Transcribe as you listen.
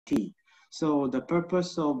MIT. So the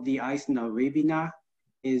purpose of the I²CNER webinar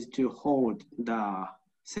is to hold the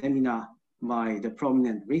seminar by the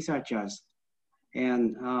prominent researchers.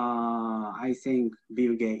 And I think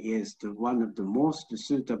Bilge is one of the most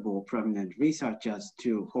suitable prominent researchers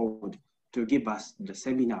to give us the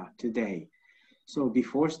seminar today. So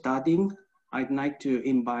before starting, I'd like to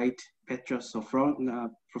invite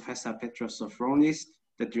Professor Petros Sofronis,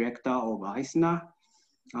 the director of I²CNER,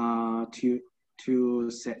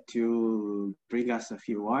 to bring us a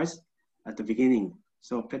few words at the beginning.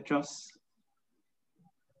 So Petros.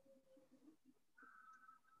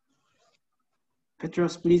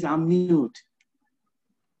 Petros, please unmute.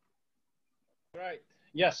 Right.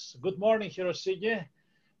 Yes. Good morning, Hiroshige.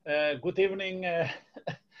 Good evening,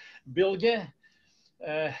 Bilge.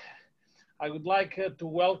 I would like to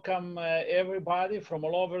welcome everybody from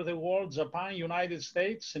all over the world, Japan, United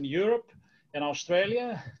States, and Europe, and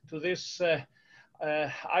Australia, to this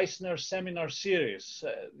I²CNER seminar series.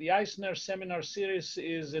 The I²CNER seminar series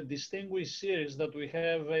is a distinguished series that we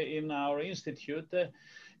have in our institute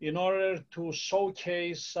in order to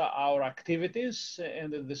showcase our activities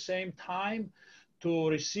and at the same time to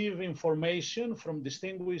receive information from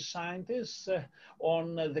distinguished scientists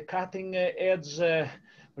on the cutting edge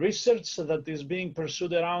research that is being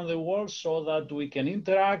pursued around the world, so that we can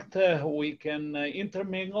interact, we can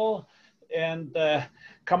intermingle, and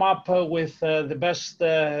come up with the best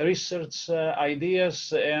research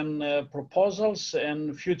ideas and proposals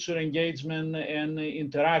and future engagement and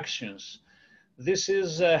interactions. This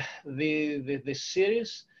is the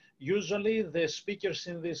series. Usually the speakers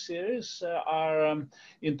in this series are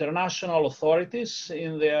international authorities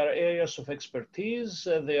in their areas of expertise.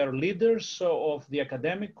 They are leaders of the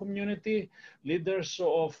academic community, leaders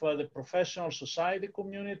of the professional society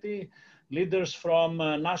community, leaders from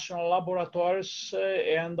national laboratories,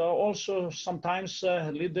 and also sometimes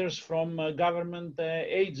leaders from government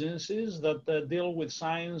agencies that deal with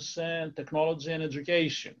science and technology and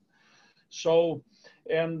education. So,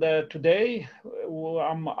 and today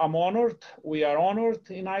I'm honored, we are honored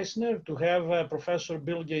in I²CNER to have Professor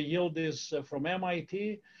Bilge Yildiz from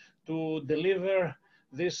MIT to deliver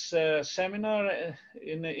this seminar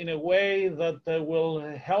in a way that will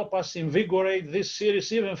help us invigorate this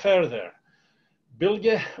series even further.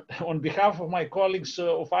 Bilge, on behalf of my colleagues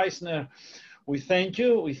of I²CNER, we thank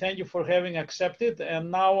you. We thank you for having accepted.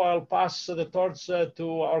 And now I'll pass the torch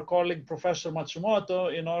to our colleague, Professor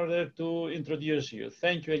Matsumoto, in order to introduce you.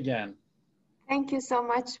 Thank you again. Thank you so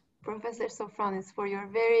much, Professor Sofronis, for your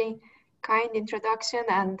very kind introduction.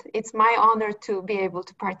 And it's my honor to be able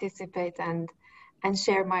to participate and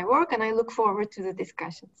share my work. And I look forward to the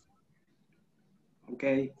discussions.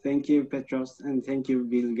 Okay, thank you, Petros, and thank you,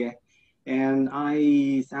 Bilge. And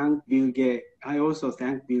I thank Bilge. I also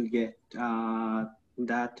thank Bilge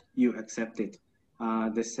that you accepted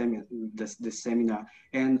the seminar.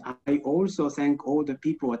 And I also thank all the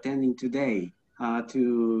people attending today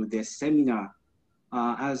to this seminar.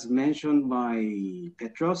 As mentioned by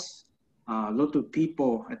Petros, a lot of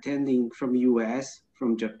people attending from US,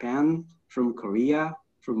 from Japan, from Korea,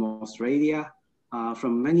 from Australia,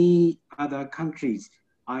 from many other countries.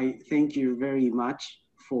 I thank you very much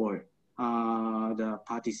for the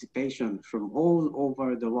participation from all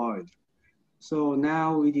over the world. So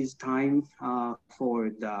now it is time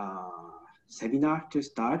for the seminar to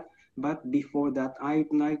start. But before that,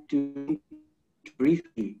 I'd like to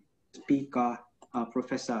briefly speak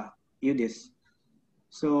Professor Yildiz.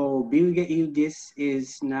 So Bilge Yildiz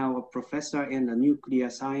is now a professor in the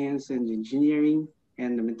nuclear science and engineering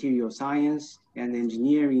and the material science and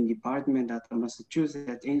engineering department at the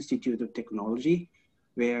Massachusetts Institute of Technology,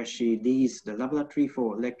 where she leads the laboratory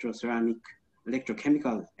for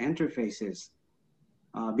electrochemical interfaces.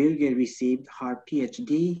 Bilge received her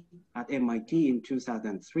PhD at MIT in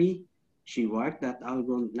 2003. She worked at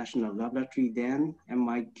Argonne National Laboratory, then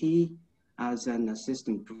MIT, as an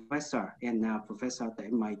assistant professor and now professor at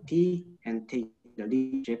MIT, and take the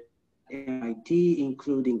leadership at MIT,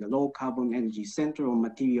 including the Low Carbon Energy Center on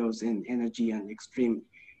Materials and Energy and Extreme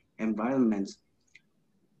Environments.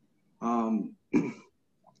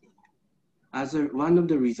 One of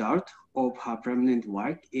the results of her permanent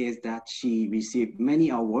work is that she received many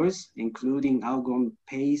awards, including Argonne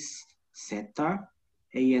Pace Setter,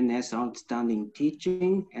 ANS Outstanding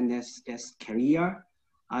Teaching, NSS Career,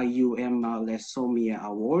 IUM Lesomia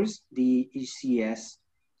Awards, the ECS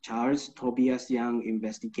Charles Tobias Young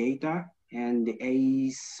Investigator, and the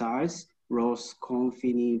ASARS Ross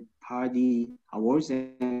Confini Party Awards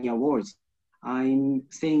and awards. I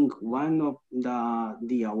think one of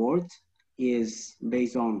the awards is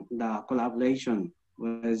based on the collaboration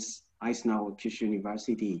with I²CNER Kyushu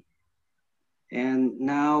University. And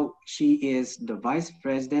now she is the Vice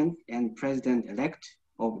President and President-elect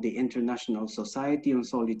of the International Society on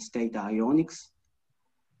Solid-State Ionics.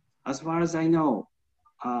 As far as I know,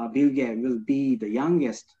 Bilge will be the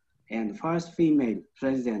youngest and first female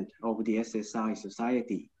president of the SSI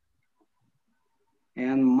Society.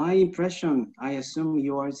 And my impression, I assume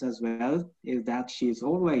yours as well, is that she is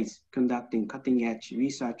always conducting cutting-edge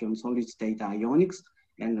research on solid-state ionics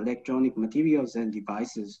and electronic materials and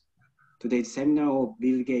devices. Today's seminar of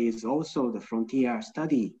Bilge is also the frontier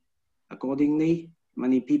study. Accordingly,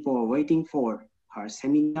 many people are waiting for her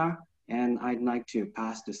seminar, and I'd like to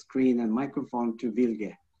pass the screen and microphone to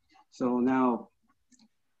Bilge. So now,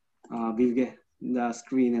 Bilge, the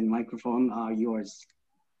screen and microphone are yours.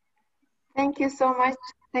 Thank you so much.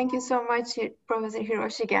 Thank you so much, Professor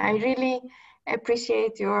Hiroshige. I really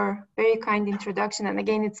appreciate your very kind introduction. And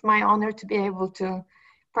again, it's my honor to be able to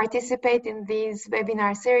participate in this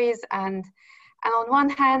webinar series. And on one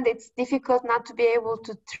hand, it's difficult not to be able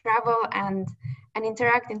to travel and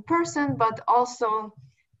interact in person, but also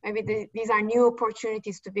maybe these are new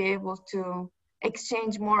opportunities to be able to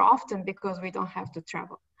exchange more often because we don't have to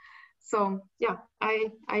travel. So yeah, I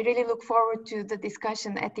really look forward to the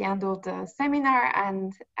discussion at the end of the seminar,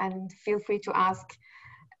 and feel free to ask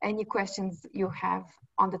any questions you have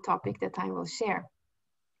on the topic that I will share.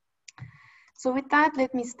 So with that,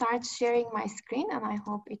 let me start sharing my screen, and I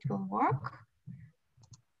hope it will work.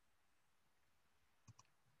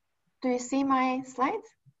 Do you see my slides?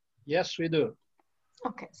 Yes, we do.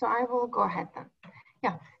 Okay, so I will go ahead then.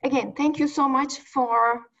 Yeah, again, thank you so much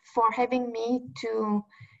for having me to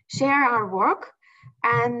share our work,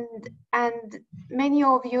 and many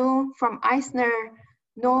of you from I²CNER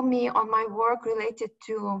know me on my work related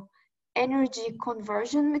to energy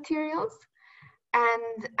conversion materials,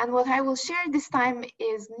 and what I will share this time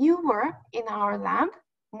is new work in our lab,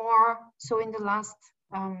 more so in the last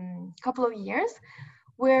couple of years,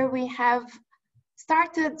 where we have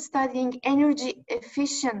started studying energy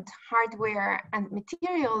efficient hardware and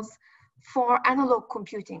materials for analog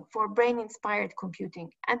computing, for brain-inspired computing.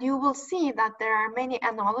 And you will see that there are many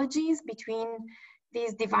analogies between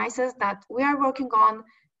these devices that we are working on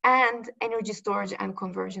and energy storage and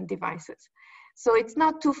conversion devices. So it's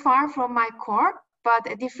not too far from my core,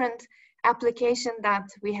 but a different application that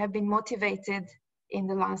we have been motivated in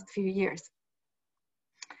the last few years.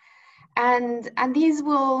 And these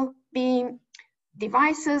will be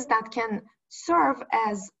devices that can serve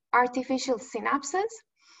as artificial synapses,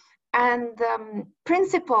 and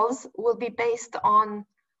principles will be based on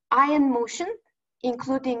ion motion,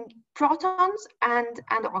 including protons and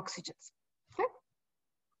oxygens. Okay?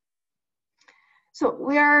 So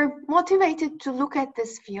we are motivated to look at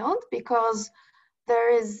this field because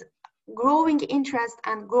there is growing interest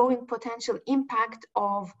and growing potential impact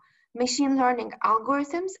of machine learning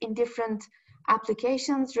algorithms in different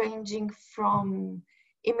applications, ranging from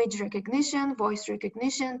image recognition, voice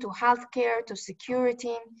recognition, to healthcare, to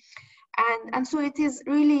security. And so it is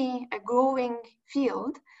really a growing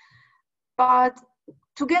field. But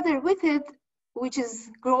together with it, what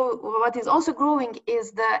is also growing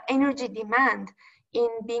is the energy demand in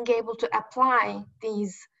being able to apply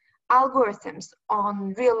these algorithms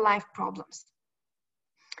on real life problems.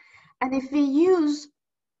 And if we use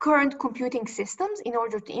current computing systems in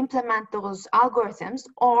order to implement those algorithms,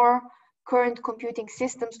 or current computing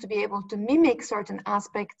systems to be able to mimic certain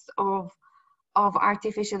aspects of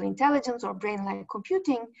artificial intelligence or brain-like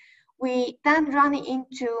computing, we then run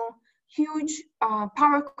into huge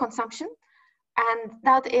power consumption, and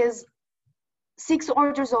that is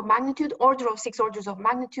order of 6 orders of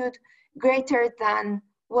magnitude greater than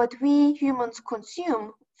what we humans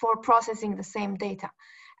consume for processing the same data.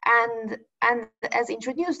 And as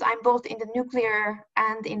introduced, I'm both in the nuclear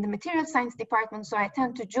and in the material science department, so I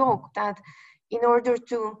tend to joke that in order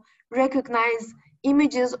to recognize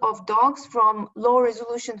images of dogs from low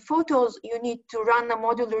resolution photos, you need to run a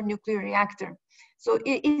modular nuclear reactor. So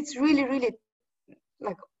it's really, really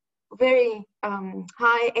like very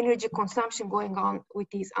high energy consumption going on with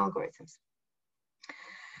these algorithms.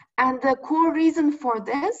 And the core reason for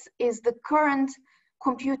this is the current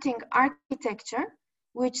computing architecture,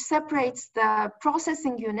 which separates the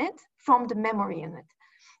processing unit from the memory unit.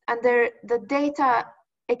 And the data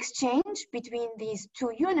exchange between these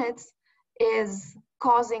two units is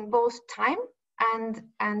causing both time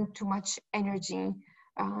and too much energy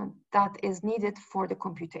that is needed for the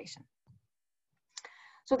computation.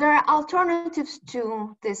 So there are alternatives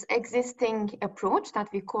to this existing approach that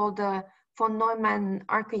we call the von Neumann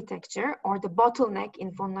architecture, or the bottleneck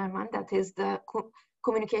in von Neumann, that is the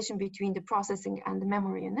communication between the processing and the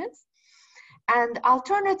memory units. and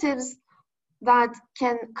alternatives that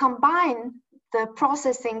can combine the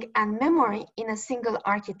processing and memory in a single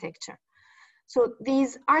architecture. So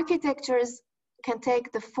these architectures can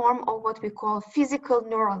take the form of what we call physical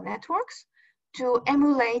neural networks to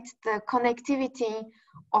emulate the connectivity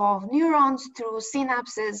of neurons through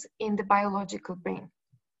synapses in the biological brain.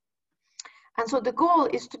 And so the goal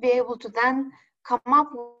is to be able to then come up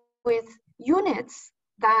with units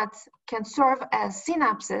that can serve as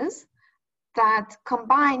synapses that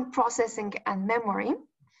combine processing and memory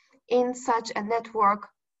in such a network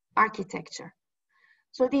architecture.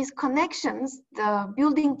 So these connections, the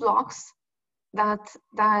building blocks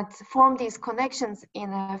that form these connections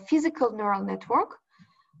in a physical neural network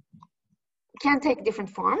can take different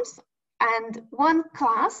forms. And one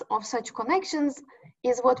class of such connections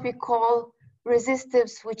is what we call resistive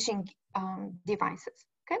switching devices.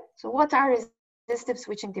 Okay, so what are resistive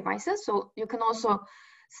switching devices? So you can also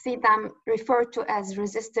see them referred to as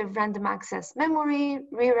resistive random access memory,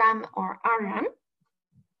 ReRAM, or RAM.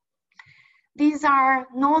 These are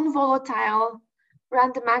non-volatile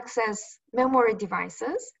random access memory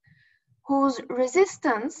devices whose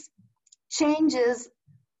resistance changes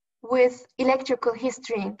with electrical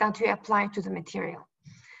history that we apply to the material.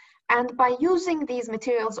 And by using these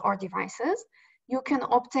materials or devices, you can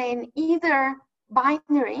obtain either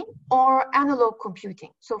binary or analog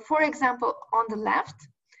computing. So for example, on the left,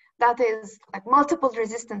 that is like multiple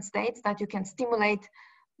resistance states that you can stimulate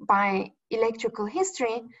by electrical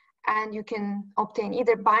history, and you can obtain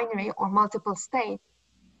either binary or multiple states,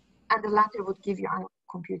 and the latter would give you analog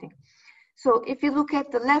computing. So if you look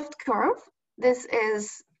at the left curve, this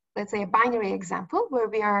is, let's say, a binary example where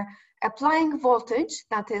we are applying voltage,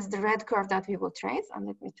 that is the red curve that we will trace. And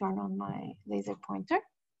let me turn on my laser pointer.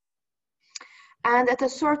 And at a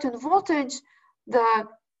certain voltage, the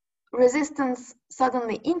resistance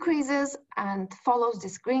suddenly increases and follows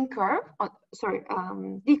this green curve,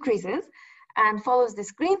 decreases and follows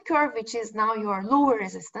this green curve, which is now your lower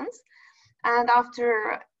resistance. And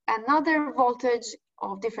after another voltage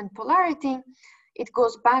of different polarity, it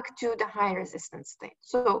goes back to the high resistance state.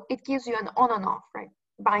 So it gives you an on and off, right?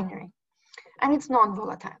 Binary, and it's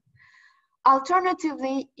non-volatile.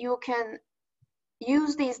 Alternatively, you can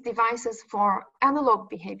use these devices for analog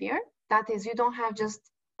behavior. That is, you don't have just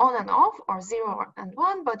on and off or 0 and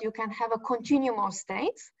 1, but you can have a continuum of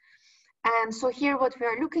states. And so here what we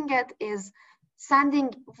are looking at is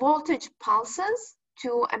sending voltage pulses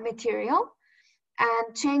to a material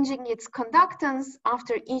and changing its conductance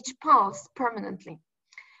after each pulse permanently.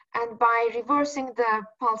 And by reversing the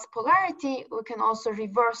pulse polarity, we can also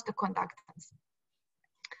reverse the conductance.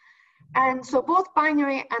 And so both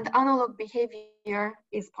binary and analog behavior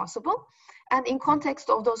is possible. And in context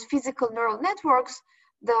of those physical neural networks,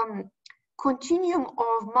 the continuum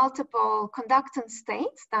of multiple conductance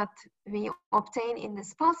states that we obtain in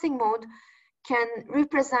this pulsing mode can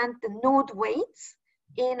represent the node weights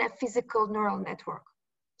in a physical neural network.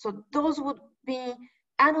 So those would be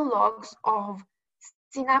analogs of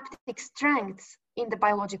synaptic strengths in the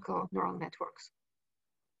biological neural networks.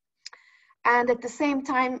 And at the same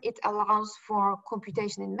time, it allows for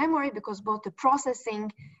computation in memory because both the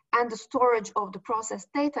processing and the storage of the processed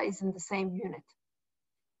data is in the same unit.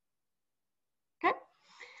 Okay,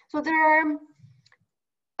 so there are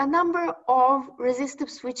a number of resistive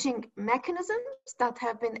switching mechanisms that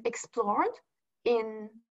have been explored in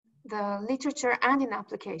the literature and in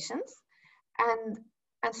applications. And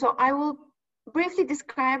so I will briefly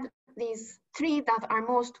describe these three that are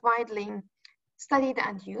most widely studied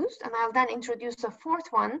and used, and I'll then introduce a fourth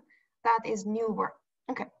one that is newer.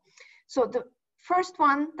 Okay, so the first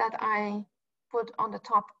one that I put on the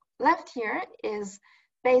top left here is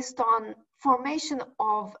based on formation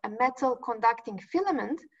of a metal conducting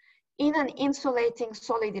filament in an insulating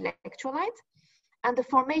solid electrolyte. And the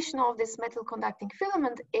formation of this metal conducting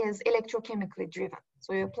filament is electrochemically driven.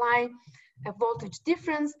 So you apply a voltage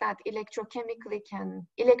difference that electrochemically can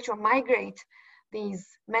electromigrate these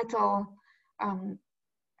metal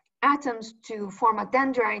atoms to form a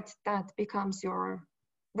dendrite that becomes your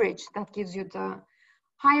bridge, that gives you the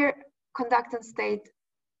higher conductance state,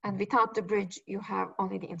 and without the bridge, you have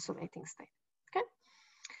only the insulating state, okay?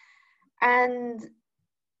 And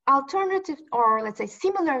alternative, or let's say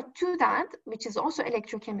similar to that, which is also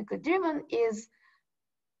electrochemically driven, is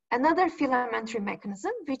another filamentary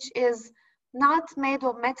mechanism, which is not made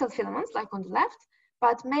of metal filaments like on the left,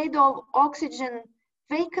 but made of oxygen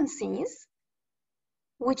vacancies,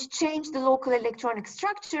 which change the local electronic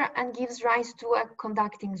structure and gives rise to a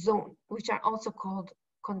conducting zone, which are also called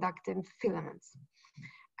conductive filaments.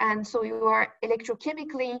 And so you are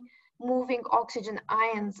electrochemically moving oxygen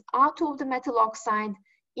ions out of the metal oxide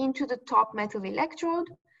into the top metal electrode,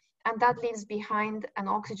 and that leaves behind an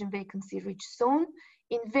oxygen vacancy rich zone.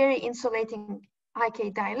 In very insulating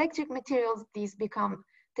high-K dielectric materials, these become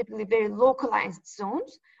typically very localized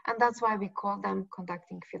zones, and that's why we call them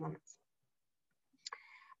conducting filaments.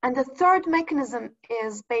 And the third mechanism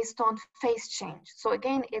is based on phase change. So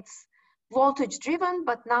again, it's voltage driven,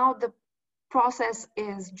 but now the process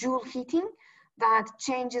is Joule heating that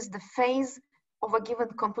changes the phase of a given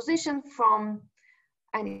composition from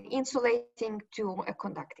an insulating to a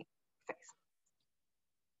conducting phase.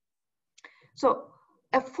 So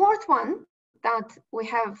a fourth one that we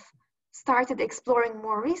have started exploring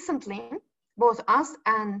more recently, both us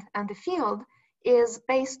and the field, is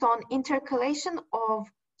based on intercalation of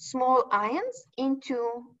small ions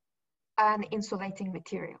into an insulating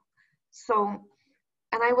material. So,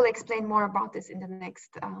 and I will explain more about this in the next,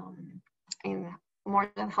 in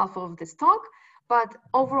more than half of this talk. But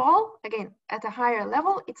overall, again, at a higher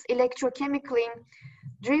level, it's electrochemically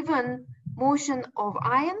driven motion of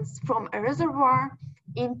ions from a reservoir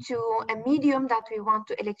into a medium that we want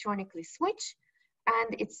to electronically switch,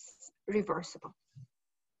 and it's reversible.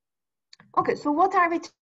 Okay, so what are we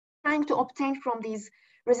trying to obtain from these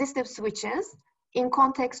resistive switches in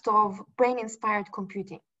context of brain-inspired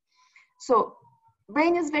computing? So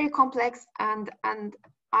brain is very complex, and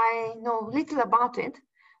I know little about it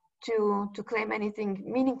to claim anything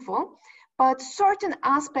meaningful, but certain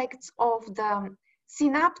aspects of the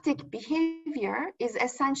synaptic behavior is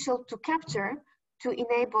essential to capture to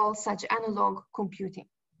enable such analog computing,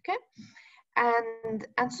 okay?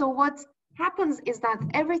 And so what happens is that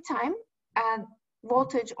every time a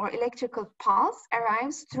voltage or electrical pulse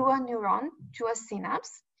arrives through a neuron to a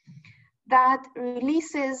synapse, that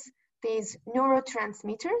releases these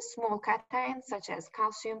neurotransmitters, small cations such as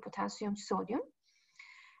calcium, potassium, sodium,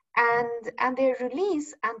 and their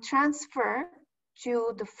release and transfer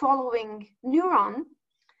to the following neuron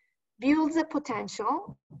builds a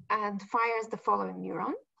potential and fires the following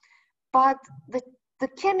neuron. But the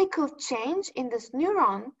chemical change in this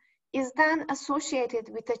neuron is then associated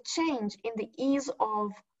with a change in the ease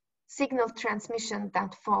of signal transmission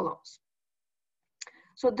that follows.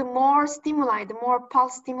 So the more stimuli, the more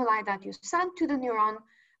pulse stimuli that you send to the neuron,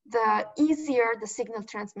 the easier the signal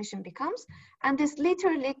transmission becomes. And this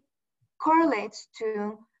literally correlates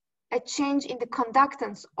to a change in the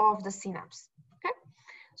conductance of the synapse. Okay?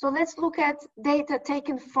 So let's look at data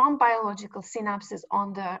taken from biological synapses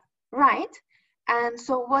on the right. And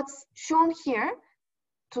so what's shown here,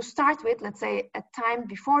 to start with, let's say at time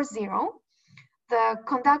before 0, the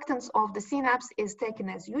conductance of the synapse is taken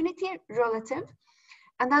as unity, relative,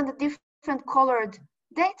 and then the different colored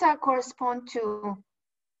data correspond to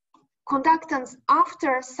conductance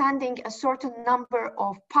after sending a certain number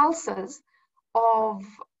of pulses of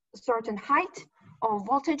a certain height of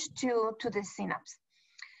voltage to the synapse.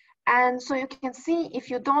 And so you can see if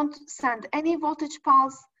you don't send any voltage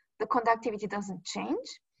pulse, the conductivity doesn't change.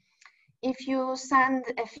 If you send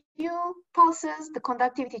a few pulses, the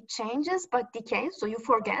conductivity changes but decays, so you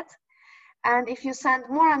forget. And if you send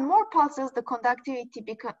more and more pulses, the conductivity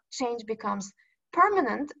change becomes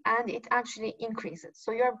permanent and it actually increases.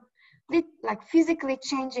 So you're like physically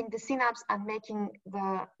changing the synapse and making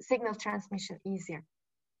the signal transmission easier.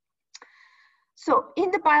 So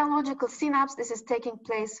in the biological synapse, this is taking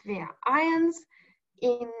place via ions.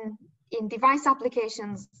 In device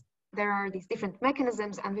applications, there are these different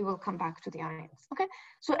mechanisms, and we will come back to the ions, okay?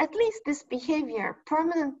 So at least this behavior,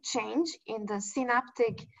 permanent change in the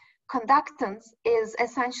synaptic conductance, is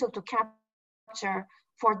essential to capture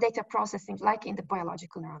for data processing, like in the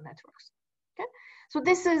biological neural networks, okay? So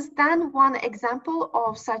this is then one example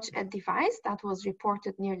of such a device that was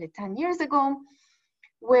reported nearly 10 years ago,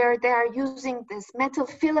 where they are using this metal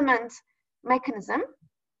filament mechanism,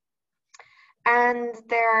 and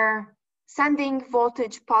they're sending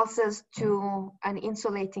voltage pulses to an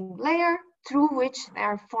insulating layer through which they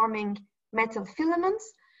are forming metal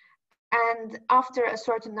filaments. And after a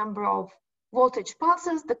certain number of voltage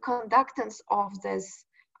pulses, the conductance of this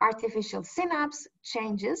artificial synapse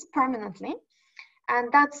changes permanently. And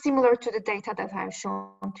that's similar to the data that I've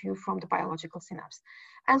shown to you from the biological synapse.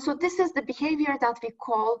 And so this is the behavior that we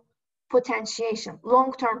call potentiation,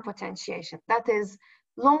 long-term potentiation. That is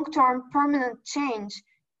long-term permanent change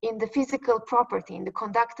in the physical property, in the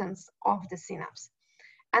conductance of the synapse.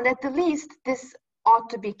 And at the least, this ought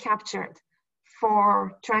to be captured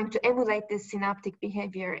for trying to emulate this synaptic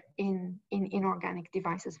behavior in inorganic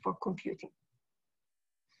devices for computing.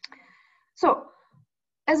 So,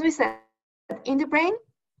 as we said, in the brain,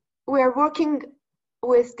 we're working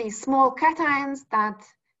with these small cations that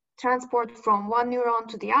transport from one neuron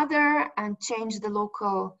to the other and change the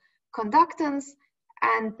local conductance.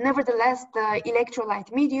 And nevertheless, the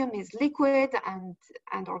electrolyte medium is liquid and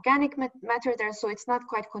organic matter there, so it's not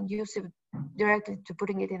quite conducive directly to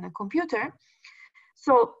putting it in a computer.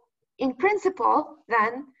 So in principle,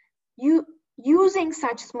 then, using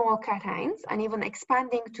such small cations and even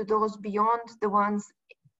expanding to those beyond the ones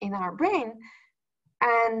in our brain,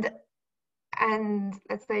 and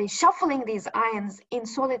let's say shuffling these ions in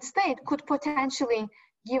solid state could potentially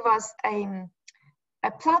give us a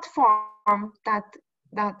platform that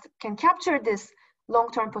can capture this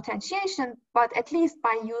long-term potentiation, but at least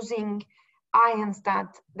by using ions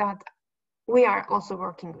that we are also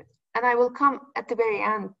working with. And I will come at the very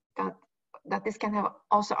end that this can have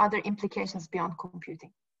also other implications beyond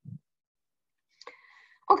computing.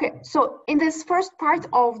 Okay, so in this first part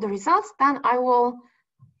of the results, then I will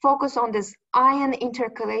focus on this ion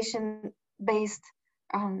intercalation-based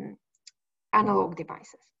analog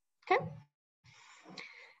devices, okay?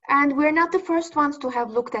 And we're not the first ones to have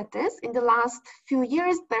looked at this. In the last few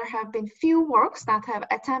years, there have been few works that have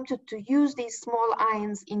attempted to use these small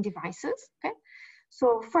ions in devices, okay?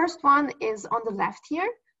 So first one is on the left here,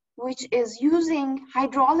 which is using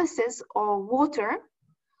hydrolysis of water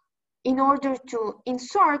in order to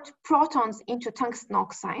insert protons into tungsten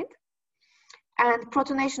oxide. And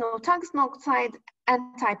protonation of tungsten oxide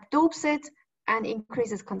n-type dopes it and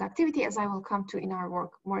increases conductivity, as I will come to in our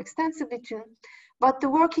work more extensively too. But the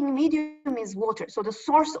working medium is water. So the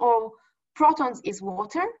source of protons is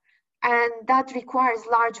water, and that requires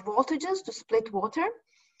large voltages to split water.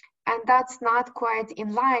 And that's not quite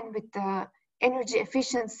in line with the energy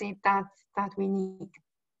efficiency that we need.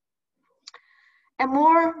 A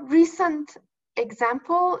more recent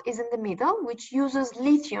example is in the middle, which uses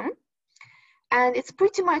lithium. And it's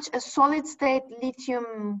pretty much a solid state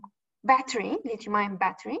lithium battery, lithium-ion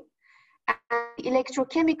battery. And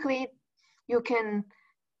electrochemically, you can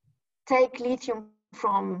take lithium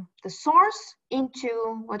from the source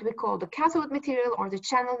into what we call the cathode material or the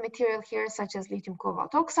channel material here, such as lithium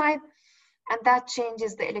cobalt oxide. And that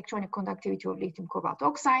changes the electronic conductivity of lithium cobalt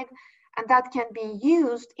oxide. And that can be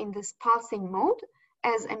used in this pulsing mode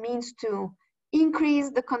as a means to increase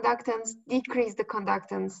the conductance, decrease the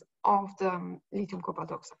conductance of the lithium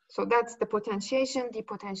cobalt oxide. So that's the potentiation,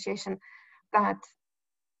 depotentiation that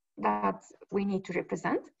we need to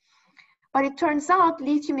represent. But it turns out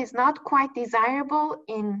lithium is not quite desirable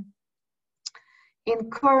in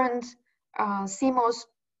current CMOS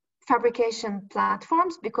fabrication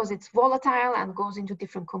platforms because it's volatile and goes into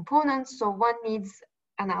different components. So one needs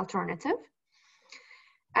an alternative.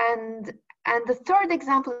 And the third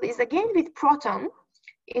example is again with Proton.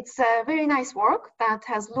 It's a very nice work that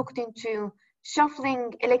has looked into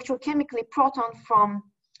shuffling electrochemically proton from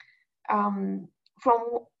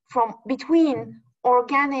between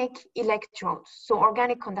organic electrodes, so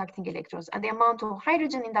organic conducting electrodes, and the amount of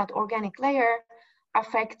hydrogen in that organic layer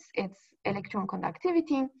affects its electron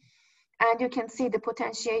conductivity. And you can see the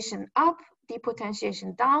potentiation up,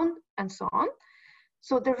 depotentiation down, and so on.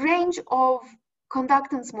 So the range of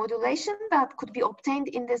conductance modulation that could be obtained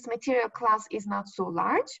in this material class is not so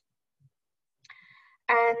large.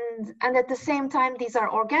 And at the same time, these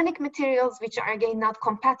are organic materials, which are again not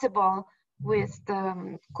compatible with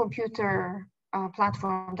the computer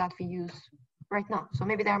platform that we use right now. So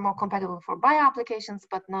maybe they're more compatible for bio applications,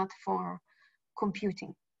 but not for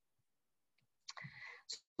computing.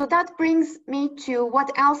 So that brings me to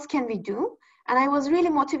what else can we do? And I was really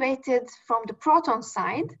motivated from the Proton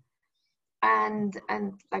side and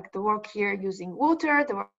like the work here using water,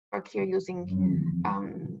 the work here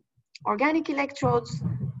using organic electrodes,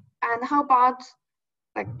 and how about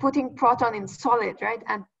like putting Proton in solid, right?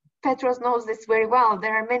 And Petros knows this very well.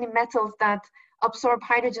 There are many metals that absorb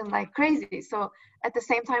hydrogen like crazy. So at the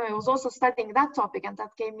same time, I was also studying that topic, and that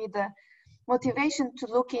gave me the motivation to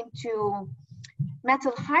look into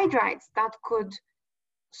metal hydrides that could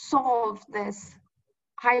solve this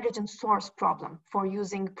hydrogen source problem for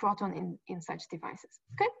using Proton in such devices.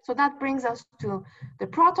 Okay, so that brings us to the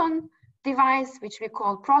Proton device, which we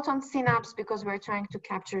call Proton Synapse, because we're trying to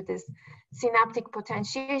capture this synaptic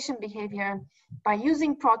potentiation behavior by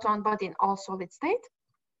using Proton, but in all solid state.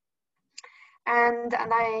 And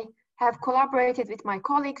I have collaborated with my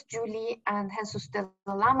colleagues, Julie and Jesus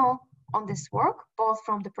Delamo, on this work, both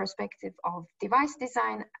from the perspective of device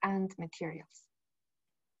design and materials.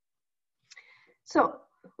 So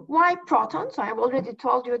why Proton? So I've already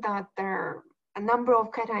told you that there are a number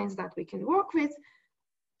of cations that we can work with.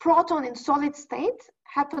 Proton in solid state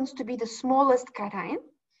happens to be the smallest cation.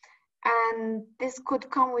 And this could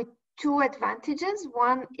come with two advantages.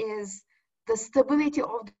 One is the stability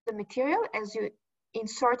of the material as you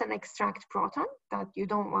insert and extract proton, that you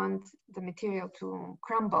don't want the material to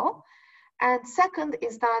crumble. And second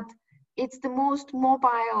is that it's the most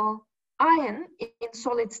mobile ion in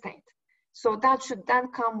solid state. So that should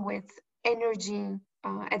then come with energy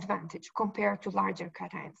advantage compared to larger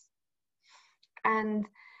cations. And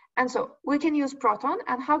so we can use proton,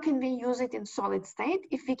 and how can we use it in solid state?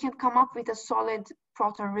 If we can come up with a solid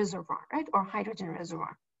proton reservoir, right, or hydrogen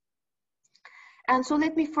reservoir. And so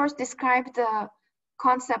let me first describe the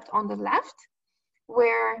concept on the left,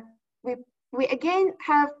 where we again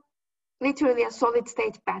have literally a solid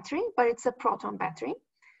state battery, but it's a proton battery.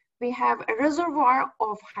 We have a reservoir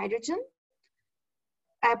of hydrogen,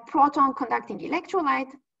 a proton conducting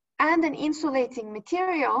electrolyte, and an insulating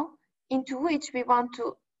material into which we want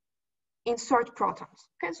to insert protons.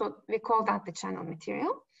 Okay, so we call that the channel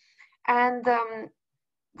material. And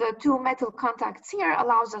the two metal contacts here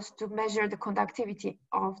allows us to measure the conductivity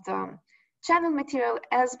of the channel material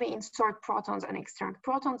as we insert protons and extract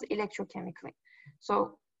protons electrochemically.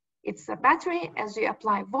 So it's a battery. As you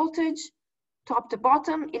apply voltage, top to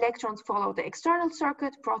bottom, electrons follow the external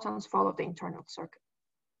circuit, protons follow the internal circuit.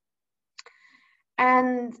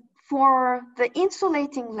 And for the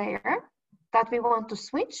insulating layer that we want to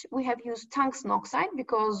switch, we have used tungsten oxide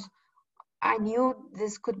because I knew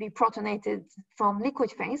this could be protonated from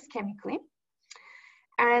liquid phase chemically.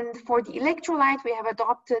 And for the electrolyte, we have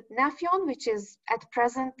adopted naphthalene, which is at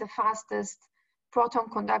present the fastest proton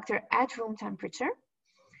conductor at room temperature.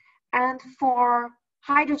 And for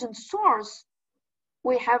hydrogen source,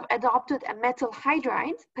 we have adopted a metal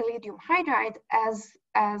hydride, palladium hydride, as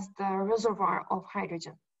the reservoir of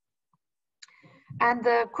hydrogen. And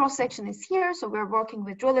the cross-section is here, so we're working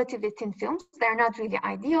with relatively thin films. They're not really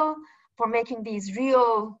ideal for making these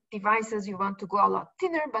real devices. You want to go a lot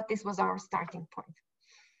thinner, but this was our starting point.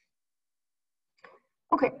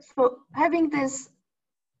 Okay, so having this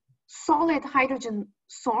solid hydrogen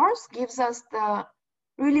source gives us the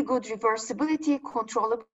really good reversibility,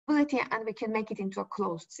 controllability, and we can make it into a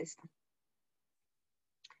closed system.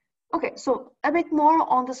 Okay, so a bit more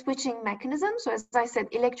on the switching mechanism. So as I said,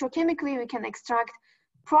 electrochemically, we can extract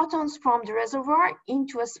protons from the reservoir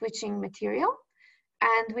into a switching material.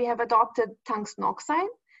 And we have adopted tungsten oxide.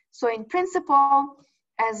 So in principle,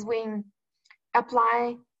 as we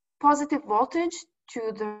apply positive voltage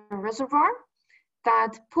to the reservoir,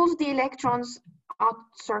 that pulls the electrons out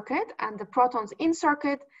circuit and the protons in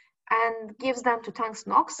circuit and gives them to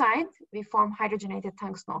tungsten oxide, we form hydrogenated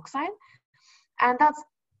tungsten oxide. And that's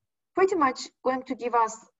pretty much going to give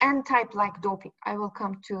us N-type like doping. I will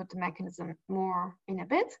come to the mechanism more in a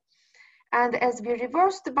bit. And as we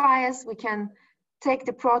reverse the bias, we can take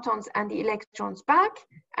the protons and the electrons back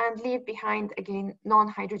and leave behind, again,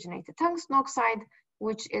 non-hydrogenated tungsten oxide,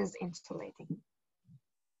 which is insulating.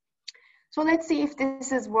 So let's see if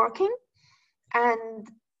this is working and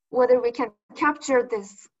whether we can capture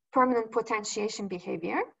this permanent potentiation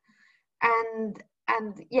behavior.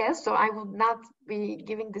 And yes, so I would not be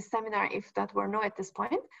giving this seminar if that were no at this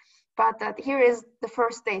point, but that here is the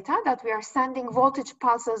first data that we are sending voltage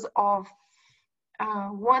pulses of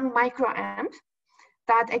 1 microamp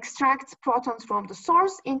that extracts protons from the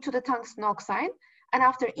source into the tungsten oxide. And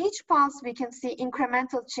after each pulse, we can see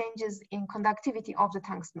incremental changes in conductivity of the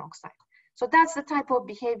tungsten oxide. So that's the type of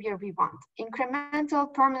behavior we want,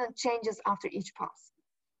 incremental permanent changes after each pulse.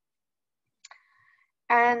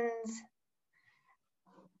 And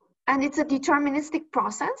it's a deterministic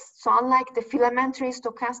process. So unlike the filamentary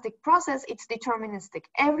stochastic process, it's deterministic.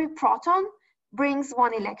 Every proton brings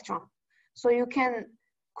 1 electron. So you can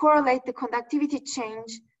correlate the conductivity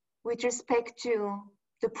change with respect to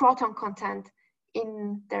the proton content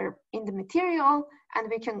in the material, and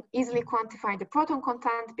we can easily quantify the proton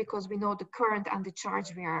content because we know the current and the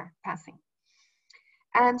charge we are passing.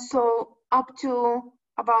 And so up to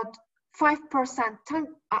about 5%,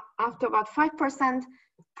 after about 5%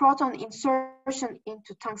 proton insertion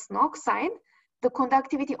into tungsten oxide, the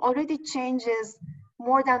conductivity already changes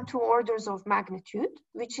more than 2 orders of magnitude,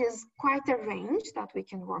 which is quite a range that we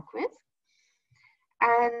can work with.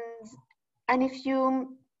 And if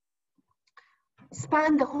you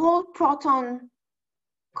span the whole proton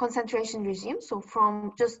concentration regime, so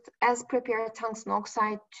from just as prepared tungsten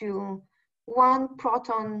oxide to 1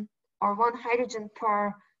 proton or 1 hydrogen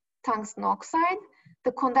per tungsten oxide,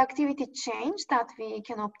 the conductivity change that we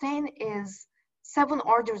can obtain is 7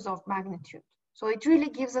 orders of magnitude. So it really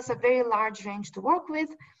gives us a very large range to work with.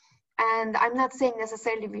 And I'm not saying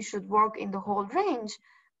necessarily we should work in the whole range,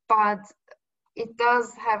 but it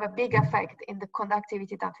does have a big effect in the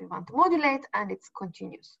conductivity that we want to modulate, and it's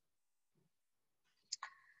continuous.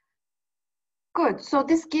 Good. So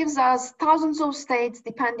this gives us thousands of states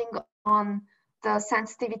depending on the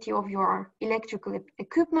sensitivity of your electrical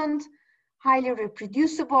equipment, highly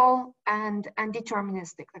reproducible and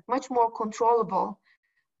deterministic, like much more controllable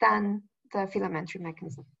than the filamentary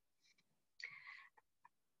mechanism.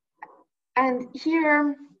 And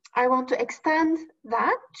here I want to extend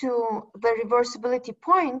that to the reversibility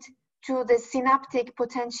point to the synaptic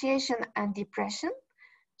potentiation and depression.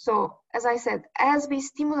 So as I said, as we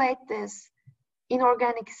stimulate this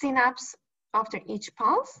inorganic synapse after each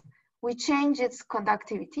pulse, we change its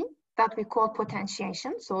conductivity that we call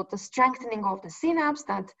potentiation. So the strengthening of the synapse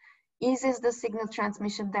that eases the signal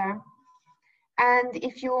transmission there. And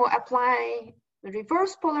if you apply the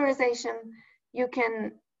reverse polarization, you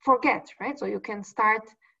can forget, right? So you can start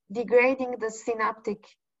degrading the synaptic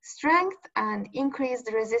strength and increase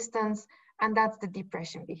the resistance, and that's the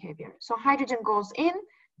depression behavior. So hydrogen goes in,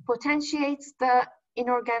 potentiates the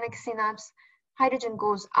inorganic synapse, hydrogen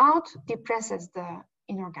goes out, depresses the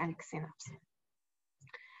inorganic synapse.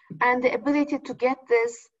 And the ability to get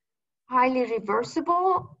this highly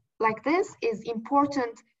reversible like this is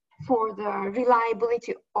important for the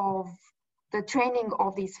reliability of the training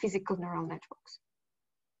of these physical neural networks.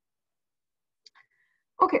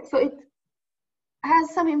 Okay, so it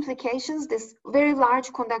has some implications. This very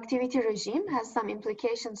large conductivity regime has some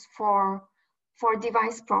implications for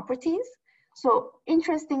device properties. So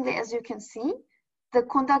interestingly, as you can see, the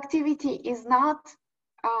conductivity is not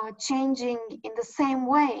changing in the same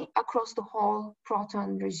way across the whole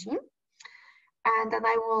proton regime. And then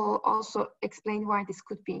I will also explain why this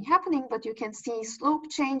could be happening, but you can see slope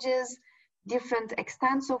changes, different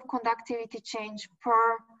extents of conductivity change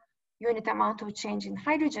per unit amount of change in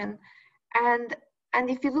hydrogen. And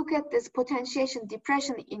if you look at this potentiation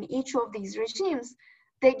depression in each of these regimes,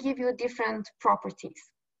 they give you different properties.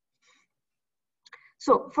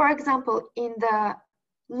 So for example, in the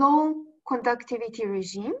low conductivity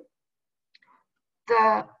regime,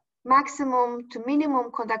 the maximum to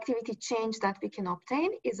minimum conductivity change that we can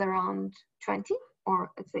obtain is around 20, or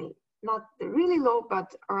let's say not really low,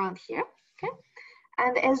 but around here, okay?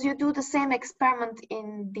 And as you do the same experiment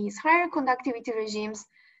in these higher conductivity regimes,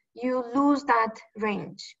 you lose that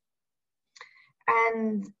range.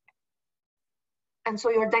 And so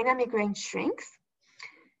your dynamic range shrinks.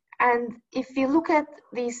 And if you look at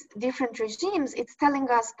these different regimes, it's telling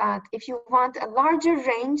us that if you want a larger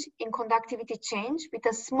range in conductivity change with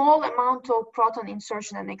a small amount of proton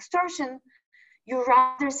insertion and extortion, you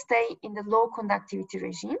rather stay in the low conductivity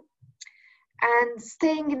regime. And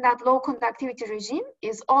staying in that low conductivity regime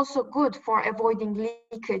is also good for avoiding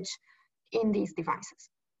leakage in these devices.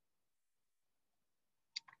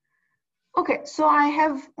 Okay, so I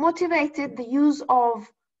have motivated the use of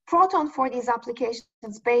Proton for these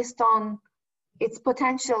applications based on its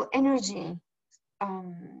potential energy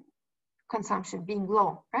consumption being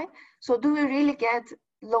low, right? So do we really get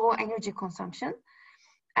low energy consumption?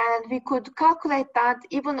 And we could calculate that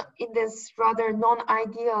even in this rather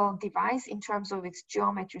non-ideal device in terms of its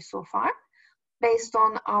geometry so far, based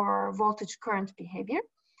on our voltage current behavior.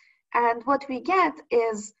 And what we get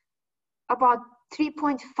is about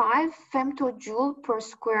 3.5 femtojoule per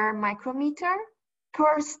square micrometer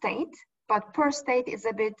per state, but per state is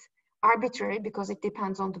a bit arbitrary because it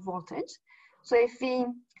depends on the voltage. So if we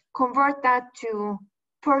convert that to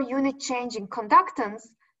per unit change in conductance,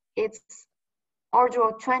 it's order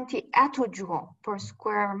of 20 attojoule per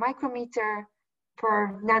square micrometer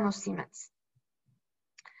per nanosiemens.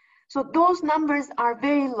 So those numbers are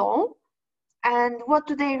very low. And what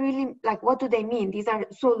do they really, like, what do they mean? These are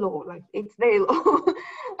so low, like it's very low.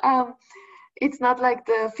 It's not like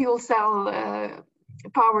the fuel cell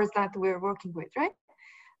powers that we're working with, right?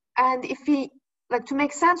 And if we, like, to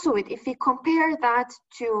make sense of it, if we compare that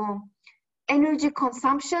to energy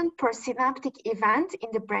consumption per synaptic event in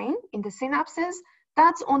the brain, in the synapses,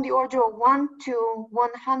 that's on the order of 1 to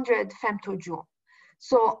 100 femtojoule.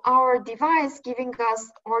 So our device giving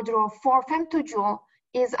us order of 4 femtojoule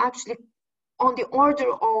is actually on the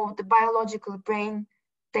order of the biological brain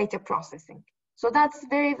data processing. So that's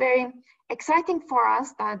very, very exciting for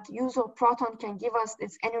us that use of Proton can give us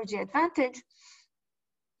this energy advantage.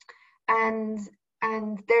 And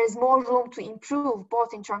there is more room to improve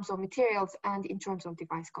both in terms of materials and in terms of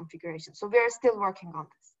device configuration. So we're still working on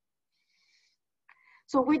this.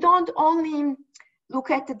 So we don't only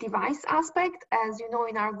look at the device aspect. As you know,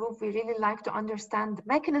 in our group, we really like to understand the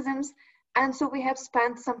mechanisms. And so we have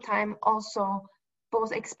spent some time also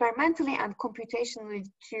both experimentally and computationally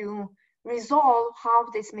to resolve how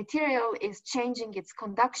this material is changing its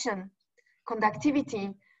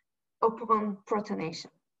conductivity upon protonation.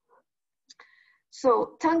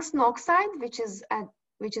 So tungsten oxide, which is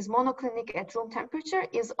monoclinic at room temperature,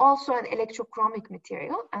 is also an electrochromic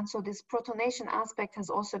material. And so this protonation aspect has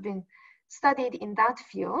also been studied in that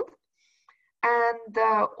field. And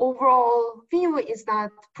the overall view is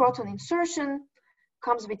that proton insertion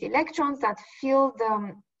comes with electrons that fill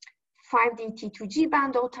the 5D T2G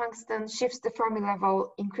band of tungsten, shifts the Fermi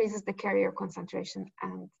level, increases the carrier concentration,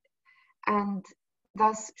 and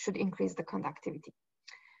thus should increase the conductivity.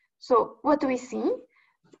 So what do we see?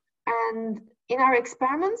 And in our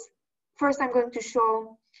experiments, first I'm going to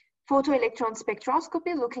show photoelectron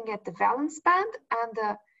spectroscopy looking at the valence band and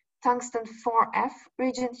the tungsten 4F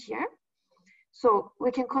region here. So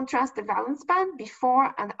we can contrast the valence band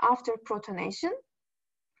before and after protonation.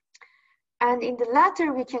 And in the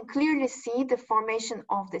latter, we can clearly see the formation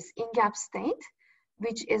of this in-gap state,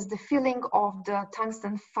 which is the filling of the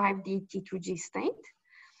tungsten 5D T2G state.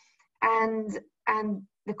 And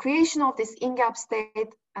the creation of this in-gap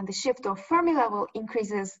state and the shift of Fermi level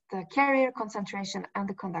increases the carrier concentration and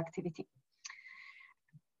the conductivity.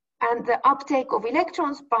 And the uptake of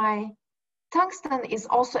electrons by tungsten is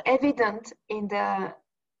also evident in the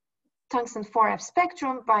tungsten 4F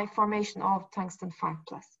spectrum by formation of tungsten 5+.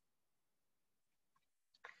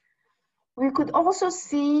 We could also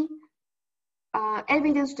see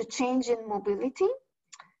evidence to change in mobility,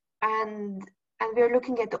 and we're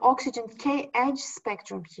looking at the oxygen K edge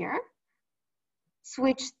spectrum here,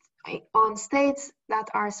 switched on states that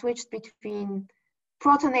are switched between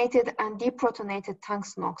protonated and deprotonated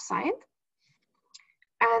tungsten oxide.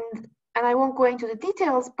 And I won't go into the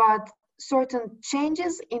details, but certain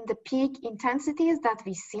changes in the peak intensities that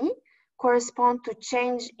we see correspond to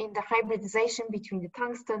change in the hybridization between the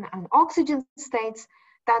tungsten and oxygen states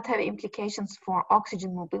that have implications for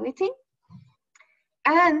oxygen mobility.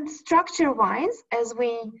 And structure-wise, as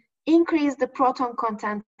we increase the proton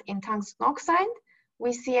content in tungsten oxide,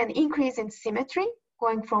 we see an increase in symmetry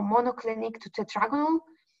going from monoclinic to tetragonal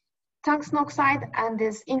tungsten oxide, and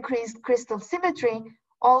this increased crystal symmetry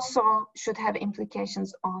also should have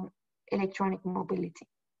implications on electronic mobility.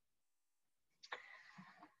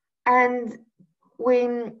 And we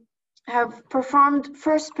have performed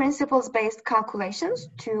first principles based calculations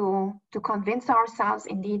to convince ourselves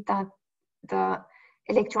indeed that the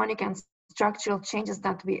electronic and structural changes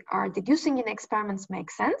that we are deducing in experiments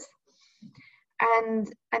make sense.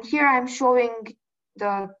 And here I'm showing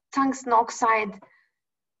the tungsten oxide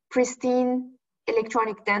pristine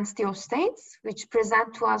electronic density of states, which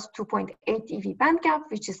present to us 2.8 eV band gap,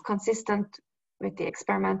 which is consistent with the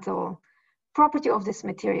experimental property of this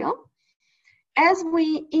material. As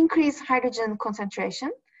we increase hydrogen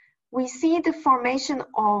concentration, we see the formation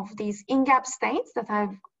of these in-gap states that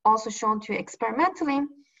I've also shown to you experimentally,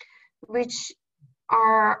 which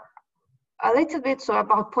are a little bit, so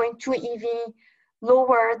about 0.2 EV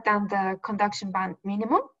lower than the conduction band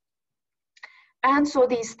minimum. And so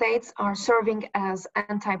these states are serving as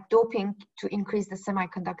N-type doping to increase the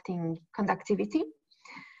semiconducting conductivity.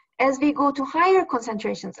 As we go to higher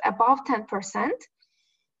concentrations, above 10%,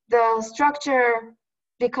 the structure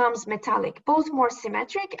becomes metallic, both more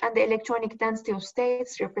symmetric, and the electronic density of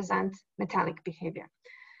states represent metallic behavior.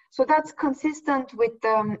 So that's consistent with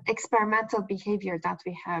the experimental behavior that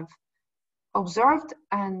we have observed,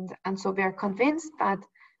 and so we are convinced that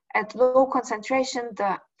at low concentration,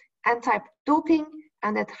 the N-type doping,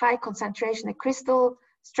 and at high concentration, a crystal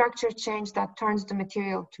structure change that turns the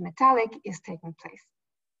material to metallic is taking place.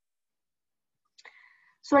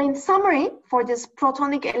 So in summary, for this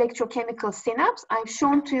protonic electrochemical synapse, I've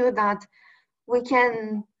shown to you that we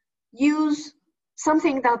can use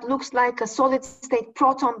something that looks like a solid state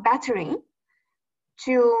proton battery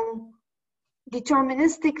to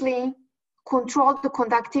deterministically control the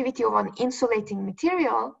conductivity of an insulating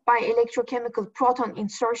material by electrochemical proton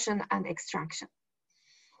insertion and extraction.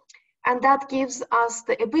 And that gives us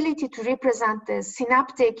the ability to represent the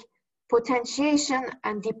synaptic potentiation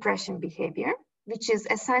and depression behavior, which is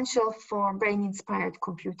essential for brain-inspired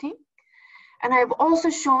computing. And I've also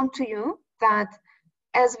shown to you that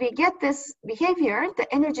as we get this behavior,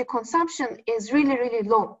 the energy consumption is really, really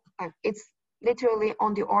low. It's literally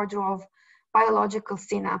on the order of biological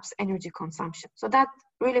synapse energy consumption. So that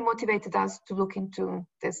really motivated us to look into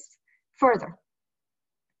this further.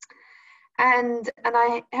 And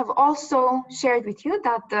I have also shared with you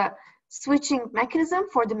that the switching mechanism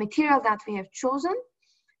for the material that we have chosen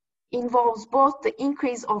involves both the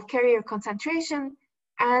increase of carrier concentration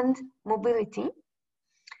and mobility.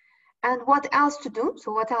 And what else to do?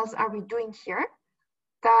 So what else are we doing here?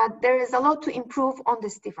 That there is a lot to improve on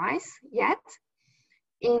this device yet.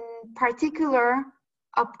 In particular,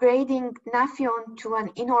 upgrading Nafion to an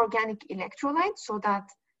inorganic electrolyte so that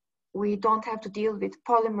we don't have to deal with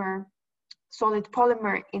solid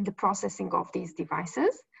polymer in the processing of these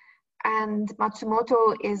devices. And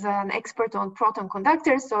Matsumoto is an expert on proton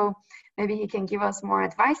conductors, so maybe he can give us more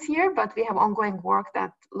advice here, but we have ongoing work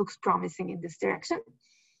that looks promising in this direction.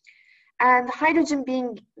 And hydrogen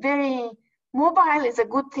being very mobile is a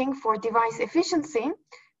good thing for device efficiency,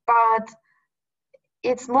 but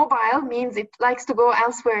it's mobile means it likes to go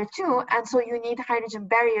elsewhere too, and so you need hydrogen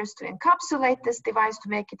barriers to encapsulate this device to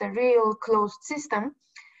make it a real closed system.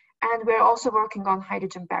 And we're also working on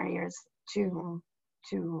hydrogen barriers to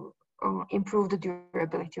improve the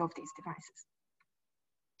durability of these devices.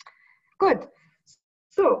 Good.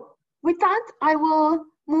 So with that, I will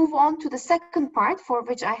move on to the second part, for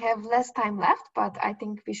which I have less time left, but I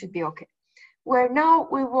think we should be okay. Where now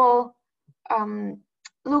we will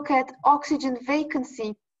look at oxygen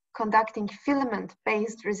vacancy conducting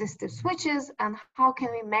filament-based resistive switches and how can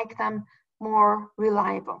we make them more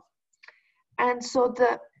reliable. And so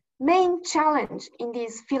the main challenge in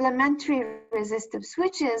these filamentary resistive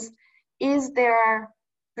switches is their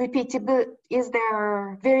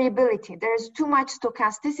variability. There's too much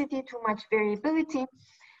stochasticity, too much variability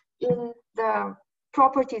in the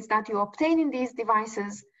properties that you obtain in these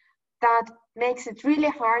devices that makes it really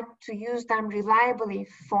hard to use them reliably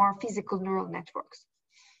for physical neural networks.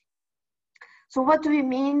 So what do we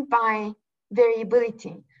mean by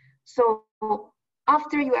variability? So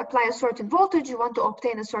after you apply a certain voltage, you want to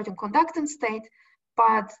obtain a certain conductance state,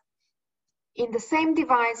 but in the same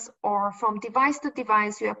device or from device to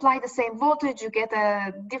device, you apply the same voltage, you get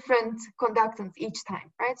a different conductance each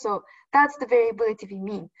time, right? So that's the variability we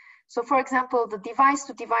mean. So for example, the device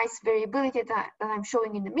to device variability that I'm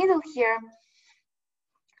showing in the middle here,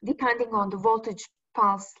 depending on the voltage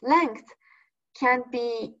pulse length, can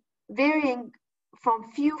be varying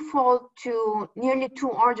from few-fold to nearly 2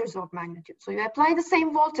 orders of magnitude. So you apply the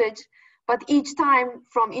same voltage, but each time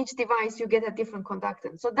from each device, you get a different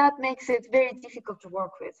conductance. So that makes it very difficult to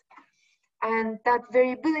work with. And that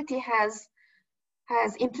variability has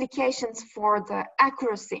implications for the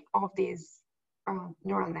accuracy of these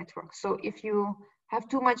neural networks. So if you have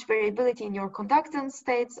too much variability in your conductance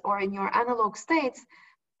states or in your analog states,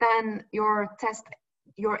 then your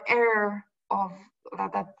error of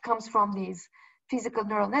that comes from these physical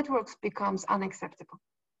neural networks becomes unacceptable.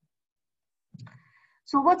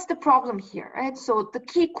 So what's the problem here, right? So the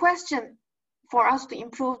key question for us to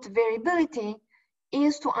improve the variability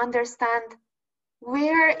is to understand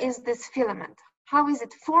where is this filament? How is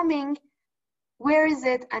it forming? Where is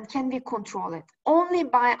it, and can we control it? Only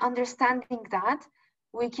by understanding that,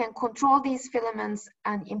 we can control these filaments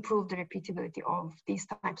and improve the repeatability of these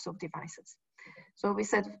types of devices. So we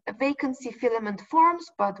said a vacancy filament forms,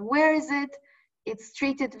 but where is it? It's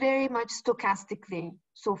treated very much stochastically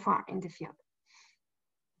so far in the field.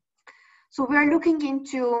 So we're looking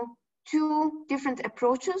into 2 different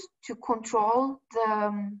approaches to control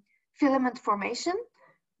the filament formation.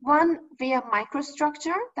 One via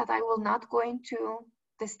microstructure that I will not go into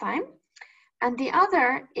this time, and the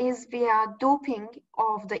other is via doping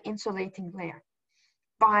of the insulating layer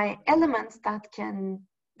by elements that can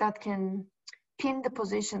pin the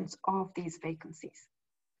positions of these vacancies.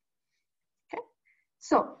 Okay,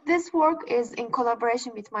 so this work is in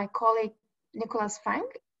collaboration with my colleague Nicholas Fang,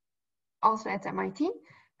 also at MIT,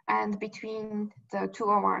 and between the 2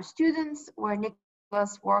 of our students, where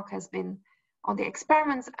Nicholas' work has been on the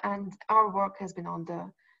experiments and our work has been on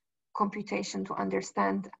the computation to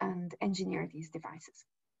understand and engineer these devices.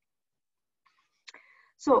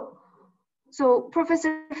 So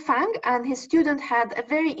Professor Fang and his student had a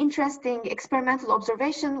very interesting experimental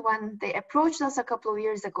observation when they approached us a couple of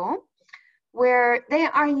years ago, where they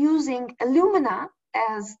are using alumina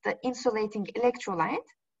as the insulating electrolyte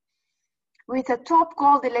with a top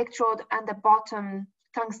gold electrode and a bottom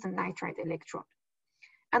tungsten nitride electrode.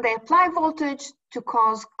 And they apply voltage to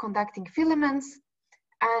cause conducting filaments,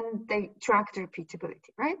 and they track the repeatability,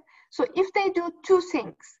 right? So if they do 2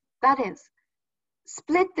 things, that is,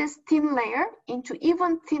 split this thin layer into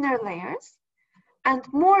even thinner layers, and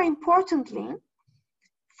more importantly,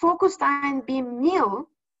 focused ion beam nil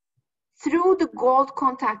through the gold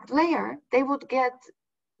contact layer, they would get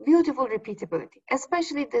beautiful repeatability.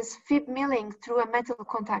 Especially this fib milling through a metal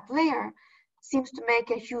contact layer seems to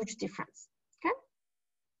make a huge difference. Okay,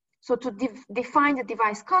 so to define the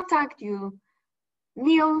device contact, you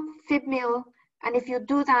mill, fib mill, and if you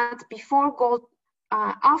do that before gold,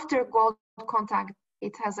 after gold contact,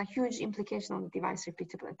 it has a huge implication on the device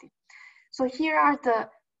repeatability. So here are the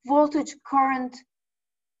voltage current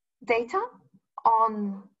data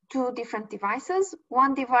on two different devices.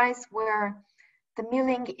 One device where the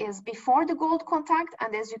milling is before the gold contact,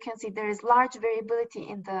 and as you can see, there is large variability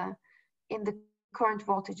in the current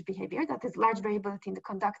voltage behavior, that is large variability in the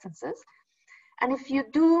conductances. And if you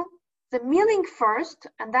do the milling first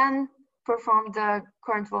and then perform the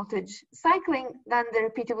current voltage cycling, then the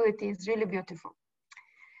repeatability is really beautiful.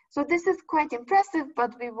 So this is quite impressive,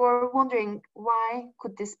 but we were wondering why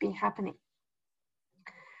could this be happening?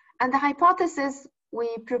 And the hypothesis we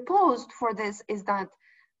proposed for this is that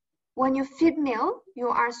when you feed mill, you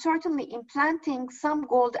are certainly implanting some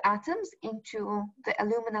gold atoms into the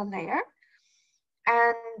alumina layer,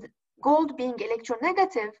 and gold being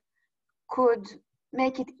electronegative could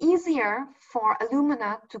make it easier for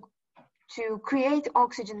alumina to create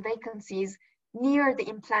oxygen vacancies near the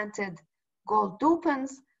implanted gold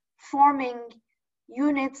dopants, forming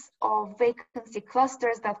units of vacancy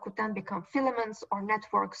clusters that could then become filaments or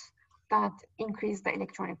networks that increase the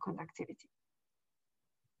electronic conductivity.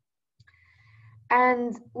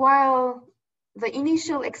 And while the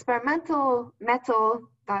initial experimental metal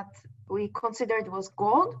that we considered was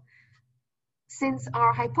gold, since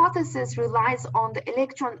our hypothesis relies on the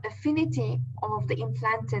electron affinity of the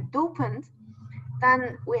implanted dopant,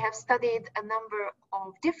 then we have studied a number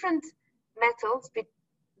of different metals with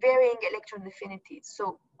varying electron affinities.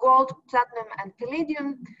 So gold, platinum, and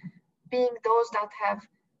palladium being those that have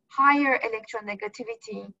higher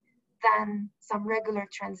electronegativity than some regular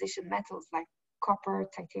transition metals like copper,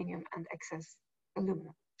 titanium, and excess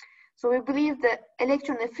aluminum. So we believe the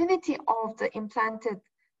electron affinity of the implanted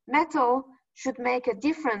metal should make a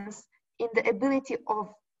difference in the ability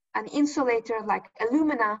of an insulator like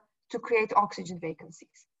alumina to create oxygen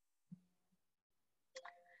vacancies.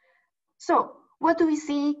 So what do we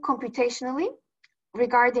see computationally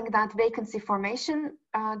regarding that vacancy formation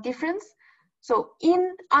difference? So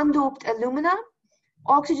in undoped alumina,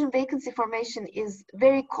 oxygen vacancy formation is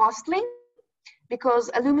very costly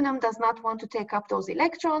because aluminum does not want to take up those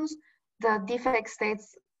electrons. The defect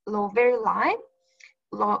states lie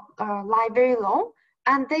very low,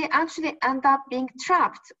 and they actually end up being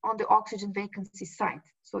trapped on the oxygen vacancy site.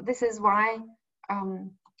 So this is why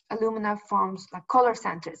alumina forms like color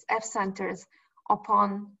centers, F centers,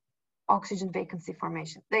 upon oxygen vacancy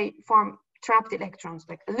formation. They form trapped electrons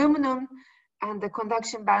like aluminum, and the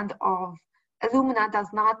conduction band of alumina does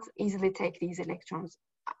not easily take these electrons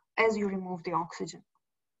as you remove the oxygen.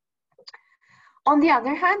 On the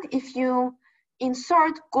other hand, if you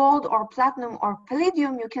insert gold or platinum or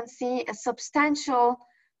palladium, you can see a substantial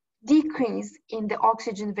decrease in the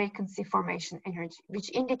oxygen vacancy formation energy,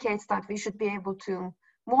 which indicates that we should be able to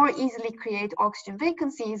more easily create oxygen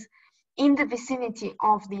vacancies in the vicinity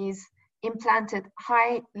of these implanted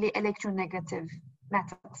highly electronegative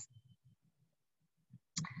metals.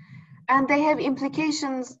 And they have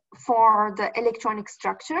implications for the electronic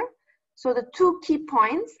structure. So the two key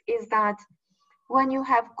points is that when you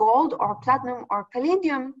have gold or platinum or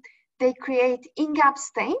palladium, they create in-gap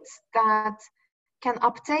states that can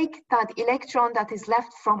uptake that electron that is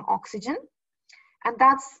left from oxygen. And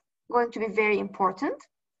that's going to be very important,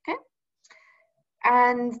 okay?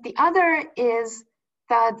 And the other is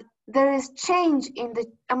that there is change in the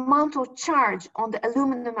amount of charge on the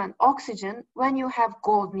aluminum and oxygen when you have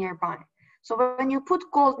gold nearby. So when you put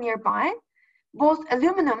gold nearby, both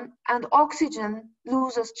aluminum and oxygen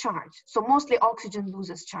loses charge. So mostly oxygen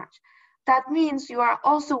loses charge. That means you are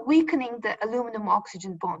also weakening the aluminum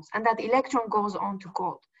oxygen bonds, and that electron goes on to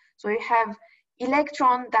gold. So you have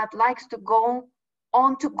electron that likes to go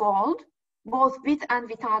onto gold, both with and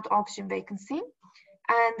without oxygen vacancy.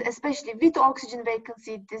 And especially with oxygen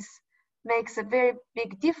vacancy, this makes a very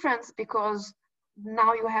big difference because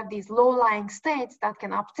now you have these low-lying states that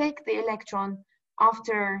can uptake the electron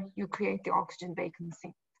after you create the oxygen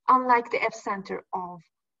vacancy, unlike the F center of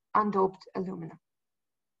undoped alumina.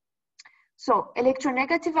 So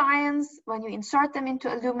electronegative ions, when you insert them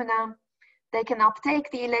into alumina, they can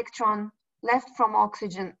uptake the electron left from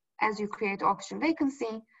oxygen as you create oxygen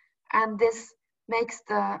vacancy, and this makes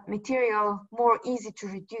the material more easy to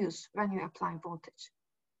reduce when you apply voltage.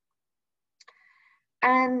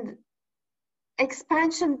 And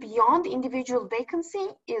expansion beyond individual vacancy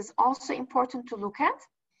is also important to look at,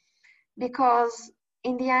 because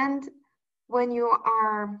in the end, when you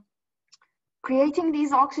are creating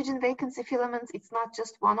these oxygen vacancy filaments, it's not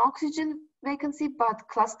just one oxygen vacancy, but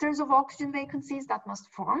clusters of oxygen vacancies that must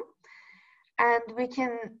form. And we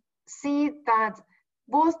can see that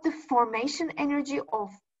both the formation energy of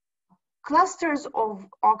clusters of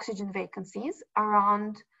oxygen vacancies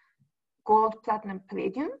around gold, platinum,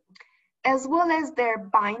 palladium, as well as their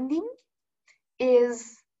binding,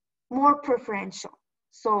 is more preferential.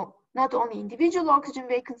 So not only individual oxygen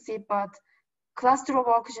vacancy, but cluster of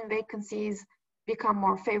oxygen vacancies become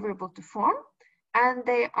more favorable to form, and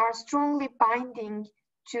they are strongly binding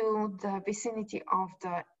to the vicinity of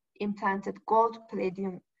the implanted gold,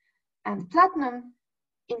 palladium, and platinum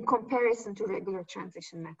in comparison to regular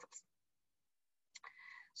transition metals.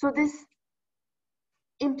 So this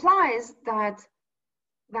implies that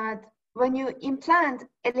when you implant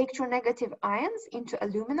electronegative ions into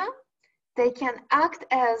alumina, they can act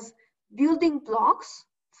as building blocks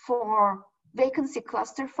for vacancy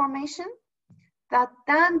cluster formation that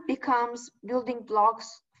then becomes building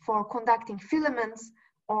blocks for conducting filaments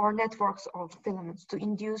or networks of filaments to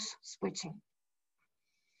induce switching.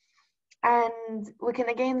 And we can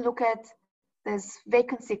again look at this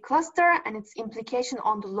vacancy cluster and its implication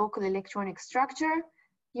on the local electronic structure.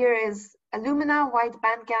 Here is alumina, wide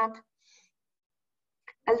band gap,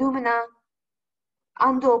 alumina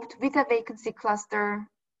undoped with a vacancy cluster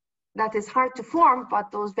that is hard to form,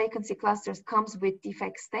 but those vacancy clusters comes with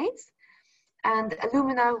defect states. And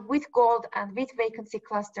alumina with gold and with vacancy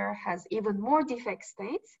cluster has even more defect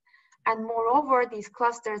states. And moreover, these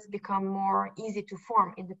clusters become more easy to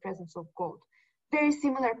form in the presence of gold. Very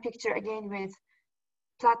similar picture again with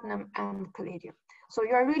platinum and palladium. So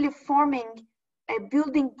you are really forming a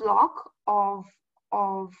building block of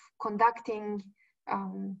conducting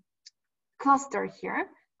cluster here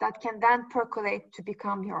that can then percolate to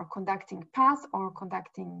become your conducting path or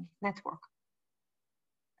conducting network.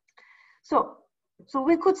 So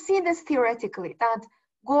we could see this theoretically, that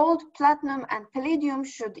gold, platinum, and palladium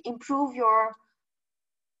should improve your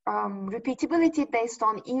repeatability based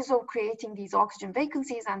on ease of creating these oxygen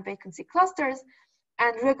vacancies and vacancy clusters,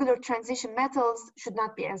 and regular transition metals should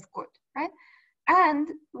not be as good, right? And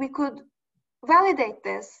we could validate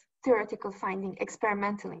this theoretical finding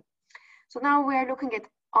experimentally. So now we are looking at,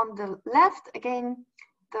 on the left, again,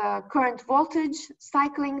 the current voltage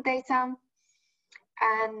cycling data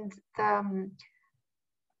and the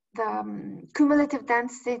cumulative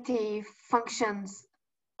density functions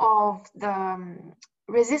of the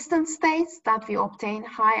resistance states that we obtain,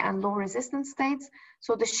 high and low resistance states.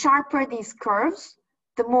 So the sharper these curves,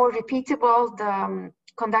 the more repeatable the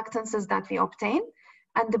conductances that we obtain,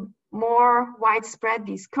 and the more widespread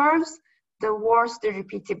these curves, the worse the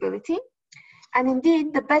repeatability. And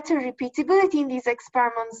indeed, the better repeatability in these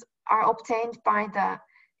experiments are obtained by the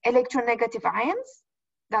electronegative ions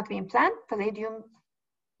that we implant, palladium,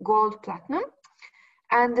 gold, platinum,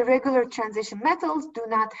 and the regular transition metals do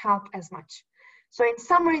not help as much. So in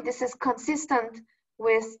summary, this is consistent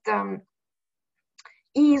with the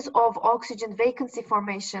ease of oxygen vacancy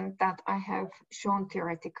formation that I have shown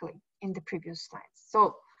theoretically in the previous slides.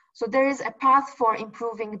 So there is a path for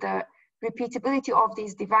improving the repeatability of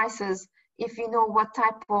these devices if you know what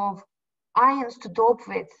type of ions to dope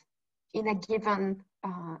with in a given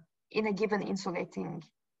insulating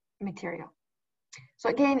material. So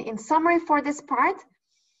again, in summary for this part,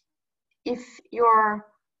 if your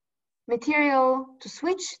material to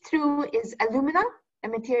switch through is alumina, a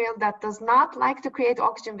material that does not like to create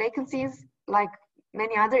oxygen vacancies, like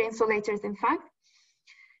many other insulators in fact,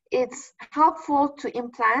 it's helpful to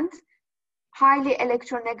implant highly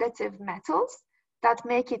electronegative metals that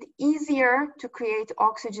make it easier to create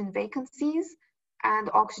oxygen vacancies and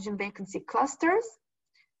oxygen vacancy clusters.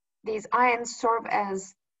 These ions serve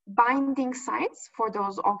as binding sites for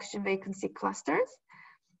those oxygen vacancy clusters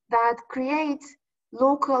that create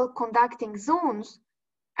local conducting zones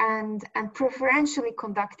and preferentially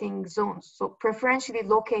conducting zones, so preferentially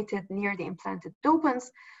located near the implanted dopants,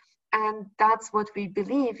 and that's what we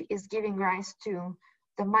believe is giving rise to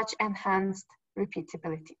the much enhanced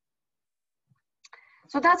repeatability.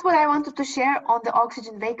 So that's what I wanted to share on the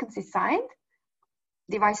oxygen vacancy side,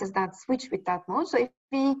 devices that switch with that mode. So if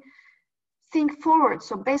we think forward,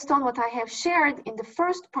 so based on what I have shared in the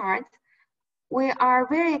first part, we are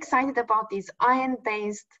very excited about these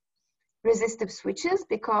ion-based resistive switches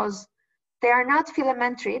because they are not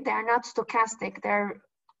filamentary, they are not stochastic, they're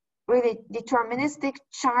really deterministic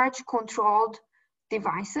charge-controlled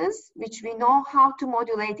devices, which we know how to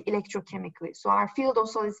modulate electrochemically. So our field of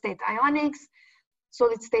solid-state ionics,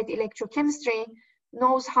 solid-state electrochemistry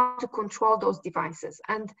knows how to control those devices,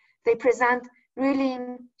 and they present really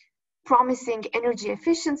promising energy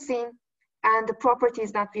efficiency, and the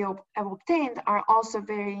properties that we have obtained are also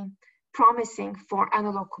very promising for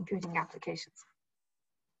analog computing applications.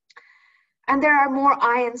 And there are more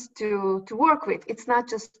ions to work with. It's not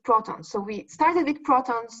just protons. So we started with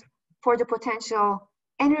protons for the potential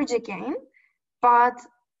energy gain, but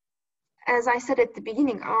as I said at the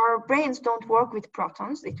beginning, our brains don't work with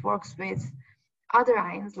protons. It works with other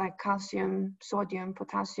ions like calcium, sodium,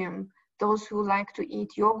 potassium. Those who like to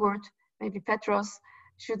eat yogurt, maybe Petros,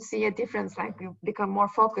 should see a difference, like you become more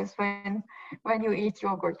focused when you eat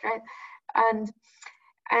yogurt, right? And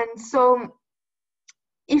so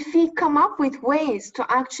if we come up with ways to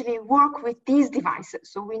actually work with these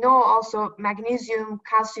devices, so we know also magnesium,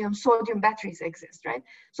 calcium, sodium batteries exist, right?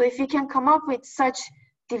 So if we can come up with such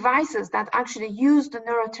devices that actually use the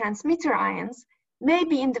neurotransmitter ions,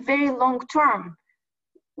 maybe in the very long term,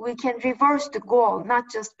 we can reverse the goal, not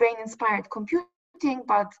just brain-inspired computing,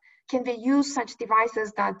 but can we use such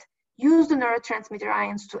devices that use the neurotransmitter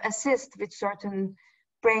ions to assist with certain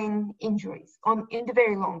brain injuries in the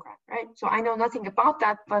very long run, right? So I know nothing about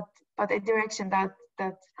that, but a direction that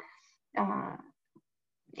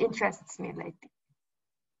interests me lately.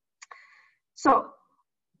 So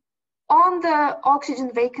on the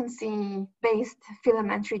oxygen vacancy-based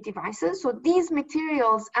filamentary devices, so these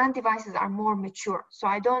materials and devices are more mature. So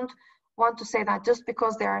I don't want to say that just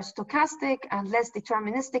because they are stochastic and less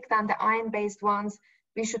deterministic than the ion-based ones,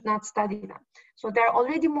 we should not study them. So they're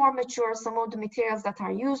already more mature. Some of the materials that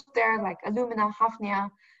are used there, like alumina,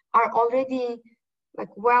 hafnia, are already like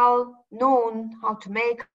well known how to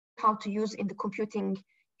make, how to use in the computing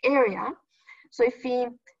area. So if we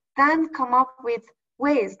then come up with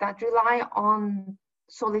ways that rely on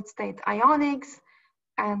solid state ionics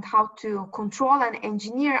and how to control and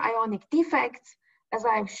engineer ionic defects, as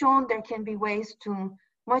I've shown, there can be ways to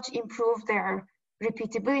much improve their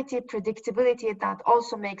repeatability, predictability, that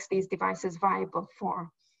also makes these devices viable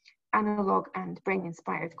for analog and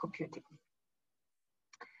brain-inspired computing.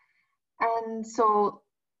 And so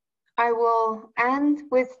I will end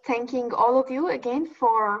with thanking all of you again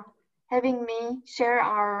for having me share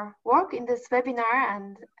our work in this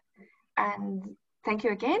webinar, and thank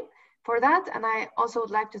you again for that. And I also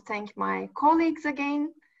would like to thank my colleagues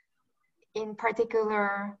again, in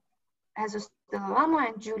particular Jesus Lama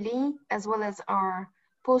and Julie, as well as our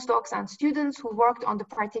postdocs and students who worked on the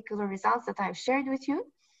particular results that I've shared with you,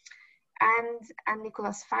 and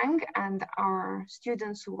Nicholas Fang and our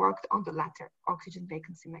students who worked on the latter, oxygen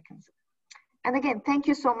vacancy mechanism. And again, thank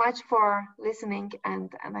you so much for listening,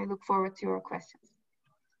 and I look forward to your questions.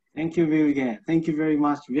 Thank you, Bilge. Thank you very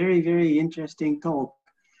much. Very, very interesting talk.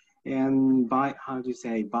 And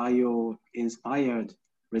bio-inspired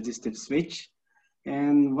resistive switch.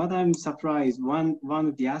 And what I'm surprised, one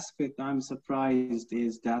of the aspects I'm surprised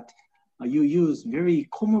is that you use very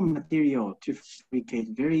common material to fabricate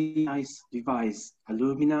very nice device,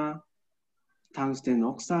 alumina, tungsten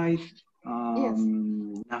oxide,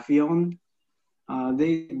 naphion.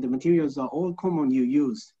 The materials are all common you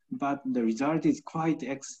use, but the result is quite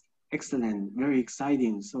excellent, very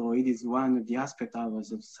exciting. So it is one of the aspects I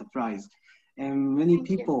was surprised. And many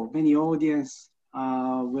people, many audience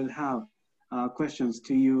will have questions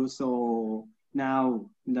to you. So now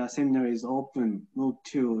the seminar is open, move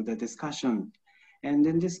to the discussion. And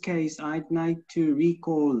in this case, I'd like to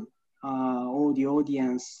recall all the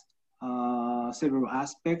audience several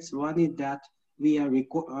aspects. One is that we are the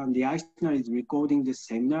I²CNER is recording this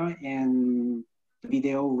seminar, and the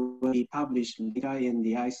video will be published later in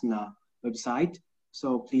the I²CNER website.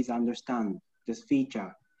 So please understand this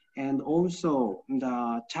feature. And also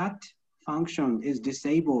the chat function is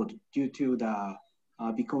disabled due to the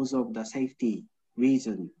because of the safety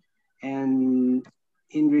reason. And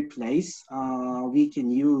in replace, we can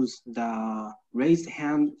use the raised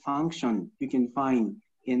hand function you can find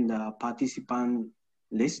in the participant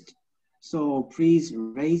list. So please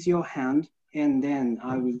raise your hand, and then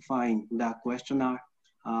I will find the questioner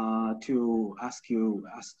to ask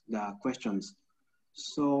the questions.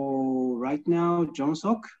 So right now, John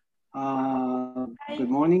Sok. Good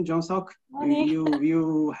morning, John Sok.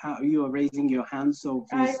 You are raising your hand, so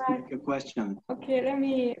please make your question. Okay, let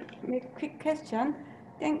me make a quick question.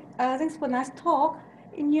 Thanks for nice talk.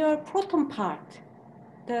 In your proton part,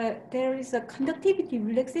 there is a conductivity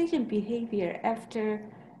relaxation behavior after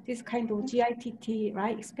this kind of GITT,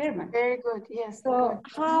 right, experiment. Very good, yes. So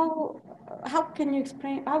good. how can you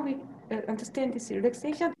explain how we understand this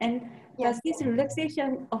relaxation, and does this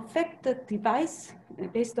relaxation affect the device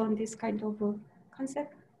based on this kind of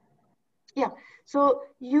concept? Yeah, so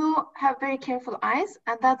you have very careful eyes,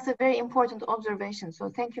 and that's a very important observation. So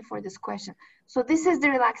thank you for this question. So this is the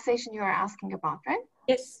relaxation you are asking about, right?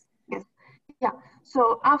 Yes. Yes. Yeah.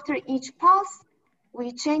 So after each pulse,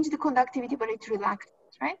 we change the conductivity, but it relaxes,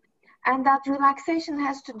 right? And that relaxation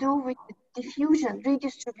has to do with the diffusion,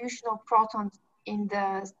 redistribution of protons in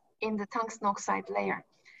the tungsten oxide layer.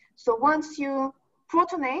 So once you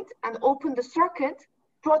protonate and open the circuit,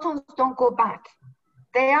 protons don't go back.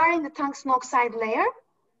 They are in the tungsten oxide layer,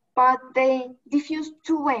 but they diffuse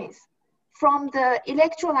two ways, from the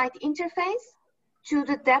electrolyte interface to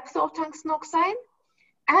the depth of tungsten oxide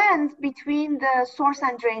and between the source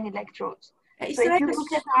and drain electrodes. So if you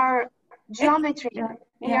look at our geometry,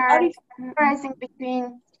 we are polarizing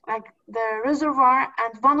between like the reservoir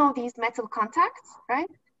and one of these metal contacts, right?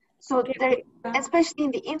 So there, especially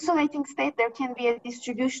in the insulating state, there can be a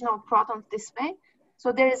distribution of protons this way.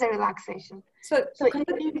 So there is a relaxation. So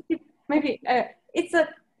maybe it's a,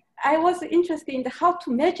 I was interested in the how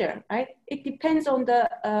to measure, right? It depends on the,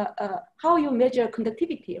 how you measure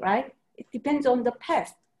conductivity, right? It depends on the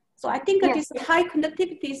path. So I think that this high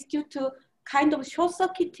conductivity is due to kind of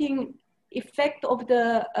short-circuiting effect of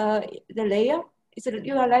the layer. It's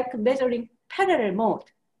you are like measuring parallel mode,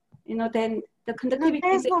 you know, then the conductivity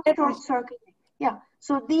is no short-circuiting. Yeah,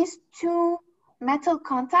 so these two metal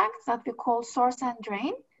contacts that we call source and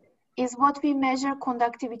drain is what we measure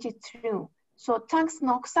conductivity through. So tungsten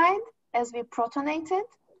oxide, as we protonate it,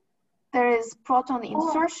 there is proton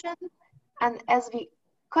insertion, and as we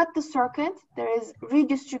cut the circuit, there is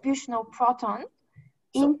redistribution of proton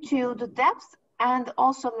into the depth and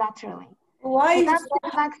also laterally. Why so that's the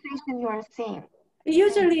relaxation you are seeing.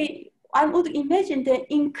 Usually, I would imagine the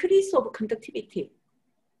increase of conductivity,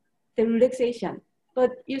 the relaxation,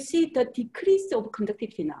 but you see the decrease of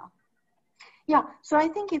conductivity now. Yeah, so I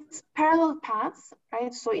think it's parallel paths,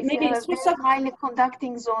 right? So if maybe you have a very highly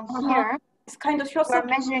conducting zone here, it's kind of short. We're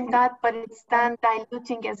measuring that, but it's then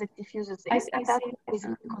diluting as it diffuses in, and that's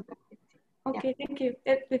basically conductivity. Okay, thank you.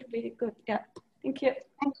 That would be good. Yeah, thank you.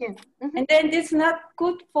 Thank you. And then this not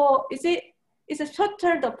good for, is it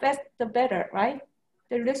shorter the better, right?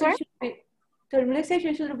 The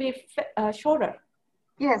relaxation should be shorter.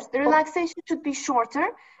 Yes, the relaxation should be shorter.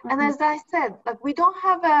 And as I said, like we don't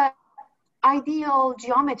have a ideal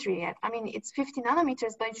geometry yet. I mean, it's 50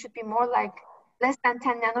 nanometers, but it should be more like less than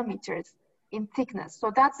 10 nanometers in thickness.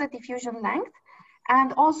 So that's the diffusion length.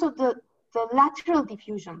 And also the lateral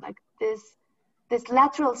diffusion, like this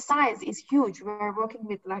lateral size is huge. We're working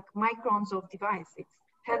with like microns of device. It's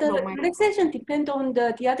tens of microns. Relaxation depends on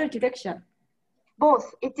the other direction.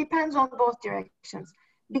 Both. It depends on both directions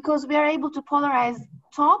because we are able to polarize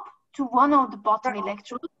top to one of the bottom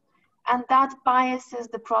electrodes, and that biases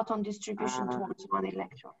the proton distribution towards one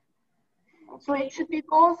electron. So it should be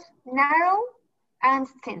both narrow and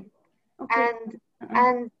thin. Okay.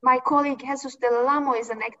 And my colleague Jesus Del Alamo is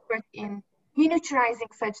an expert in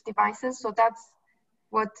miniaturizing such devices. So that's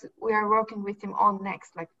what we are working with him on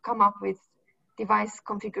next, like come up with device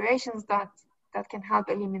configurations that can help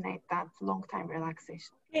eliminate that long time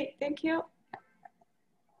relaxation. Okay, thank you.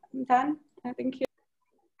 I'm done. Thank you.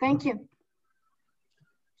 Thank you.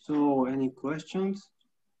 So any questions?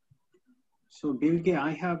 So Bilge,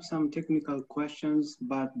 I have some technical questions,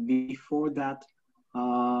 but before that,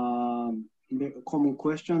 the common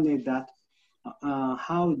question is that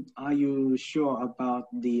how are you sure about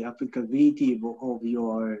the applicability of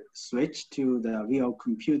your switch to the real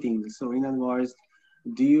computing? So in other words,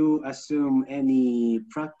 do you assume any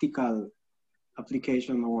practical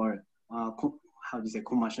application or how do you say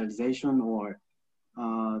commercialization or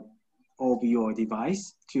of your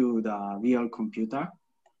device to the real computer?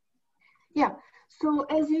 Yeah, so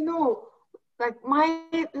as you know, like my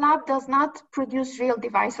lab does not produce real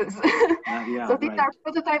devices. So these are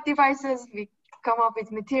prototype devices. We come up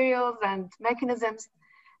with materials and mechanisms.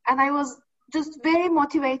 And I was just very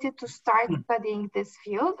motivated to start studying this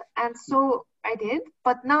field. And so I did,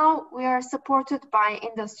 but now we are supported by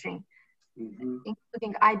industry,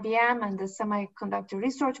 including IBM and the Semiconductor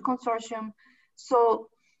Research Consortium. So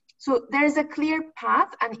there is a clear path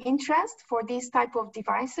and interest for these type of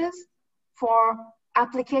devices for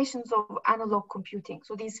applications of analog computing.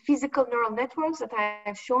 So these physical neural networks that I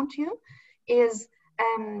have shown to you is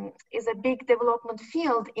a big development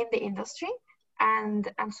field in the industry. And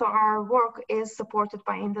so our work is supported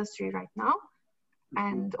by industry right now.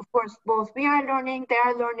 And of course, both we are learning, they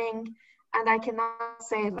are learning, and I cannot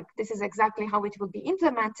say like this is exactly how it will be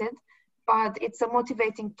implemented, but it's a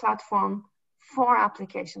motivating platform for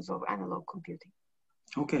applications of analog computing.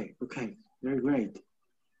 Okay, very great.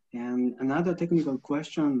 And another technical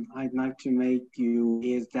question I'd like to make you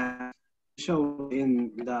is that you show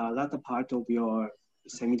in the latter part of your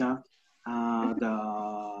seminar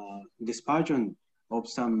the dispersion of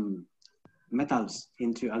some metals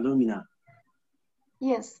into alumina.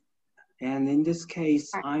 Yes. And in this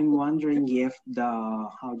case, I'm wondering if the,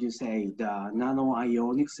 how do you say, the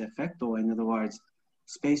nano-ionics effect, or in other words,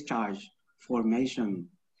 space charge formation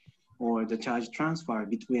or the charge transfer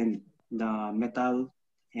between the metal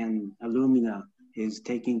and alumina is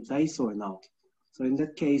taking place or not. So in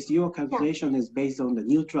that case, your calculation is based on the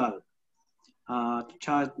neutral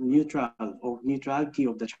charge, neutrality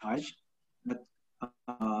of the charge, but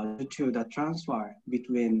due to the transfer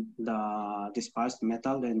between the dispersed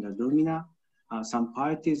metal and the alumina, some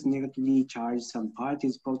part is negatively charged, some part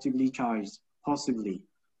is positively charged, possibly.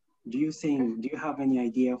 Do you have any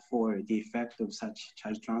idea for the effect of such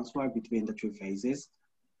charge transfer between the two phases?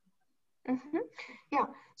 Yeah,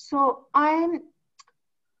 so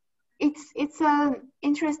it's an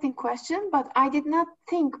interesting question, but I did not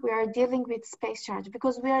think we are dealing with space charge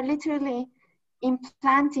because we are literally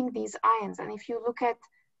implanting these ions. And if you look at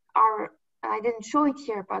our, I didn't show it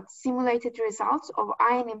here, but simulated results of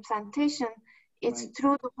ion implantation, it's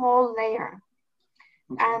through the whole layer.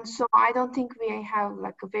 Okay. And so I don't think we have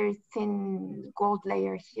like a very thin gold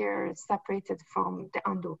layer here separated from the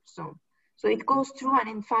undoped zone. So it goes through, and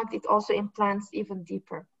in fact, it also implants even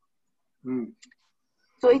deeper.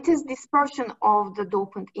 So it is dispersion of the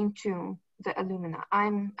dopant into the alumina.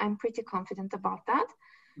 I'm pretty confident about that.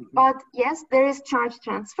 But yes, there is charge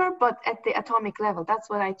transfer, but at the atomic level. That's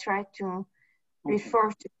what I tried to refer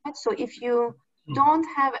to. So if you don't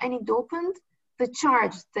have any dopant, the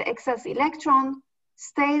charge, the excess electron,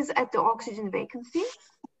 stays at the oxygen vacancy,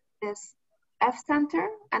 this F center,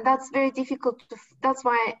 and that's very difficult to, that's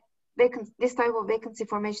why this type of vacancy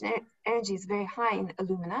formation energy is very high in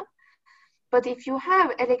alumina. But if you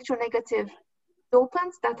have electronegative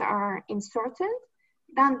dopants that are inserted,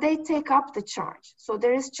 then they take up the charge. So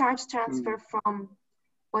there is charge transfer from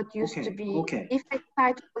what used to be defect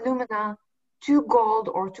type alumina to gold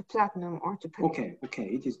or to platinum or to palladium. Okay,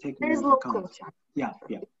 it is taken there is into local account. charge. Yeah,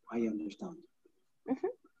 I understand.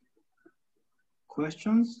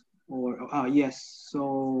 Questions? Or yes,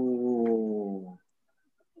 so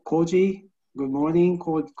Koji, good morning.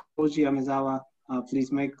 Koji Amezawa,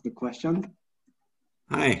 please make the question.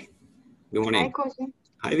 Hi, good morning. Hi, Koji.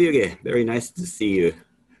 Hi, Bilge. Very nice to see you.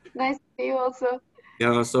 Nice to see you also.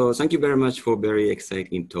 Yeah, so thank you very much for very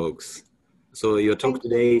exciting talks. So your talk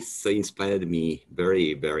today inspired me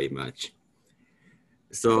very, very much.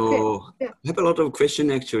 So I have a lot of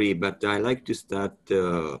questions actually, but I like to start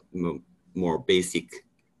more basic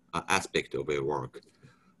aspect of your work.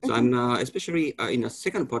 So I'm especially in the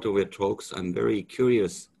second part of your talks, I'm very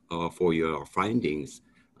curious for your findings.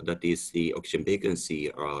 That is, the oxygen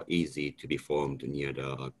vacancy are easy to be formed near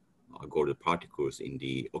the gold particles in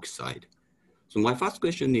the oxide. So my first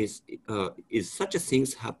question is such a thing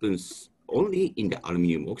happens only in the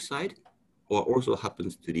aluminum oxide, or also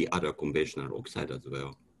happens to the other conventional oxide as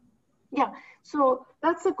well? Yeah, so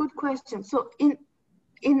that's a good question. So in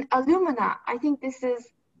alumina, I think this is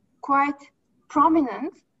quite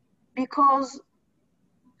prominent because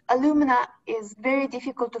alumina is very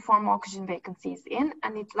difficult to form oxygen vacancies in,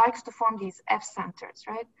 and it likes to form these F centers,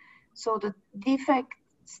 right? So the defect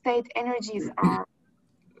state energies are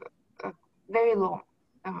very low,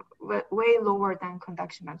 way lower than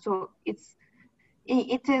conduction band. So it's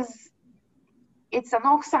an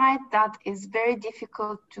oxide that is very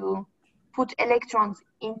difficult to put electrons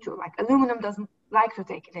into. Like aluminum doesn't like to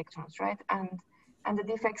take electrons, right? And the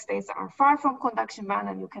defect states are far from conduction band,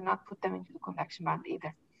 and you cannot put them into the conduction band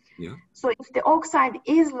either. Yeah. So if the oxide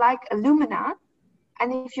is like alumina,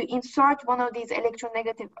 and if you insert one of these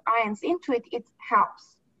electronegative ions into it, it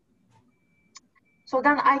helps. So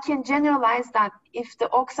then I can generalize that if the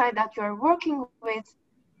oxide that you're working with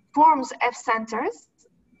forms F centers,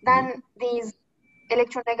 then these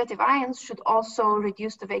electronegative ions should also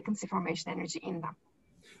reduce the vacancy formation energy in them.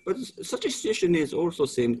 But such a situation is also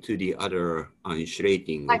same to the other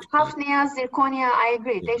insulating. Like hafnia, zirconia, I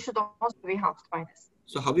agree. They should also be helped by this.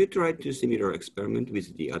 So have you tried to similar experiment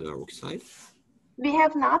with the other oxide? We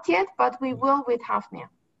have not yet, but we will with hafnia.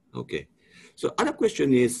 Okay. So other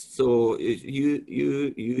question is, so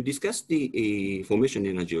you discussed the formation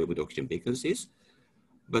energy of the oxygen vacancies,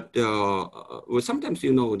 but well, sometimes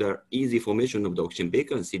the easy formation of the oxygen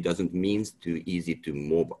vacancy doesn't mean too easy to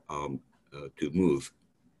move.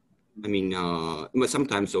 I mean,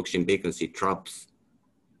 sometimes oxygen vacancy traps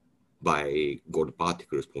by gold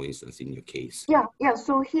particles, for instance, in your case. Yeah.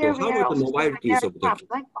 So here we are also mobilities of the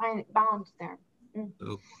bound there.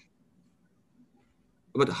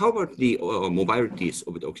 But how about the mobilities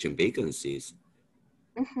of the oxygen vacancies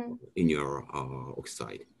in your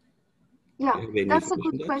oxide? Yeah, that's a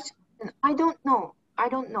good question. I don't know,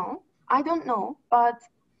 but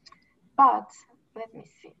let me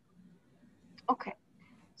see. Okay,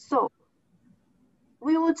 so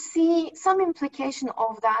we would see some implication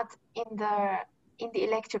of that in the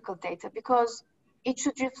electrical data, because it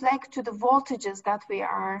should reflect to the voltages that we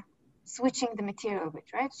are switching the material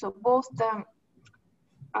with, right? So both the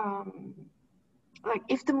like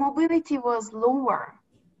if the mobility was lower,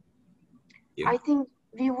 Yeah. I think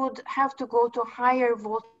we would have to go to higher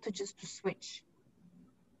voltages to switch.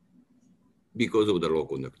 Because of the low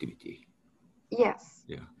conductivity. Yes.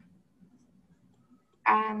 Yeah.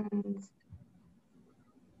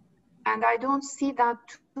 And I don't see that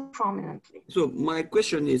too prominently. So my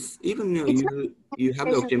question is, even though you have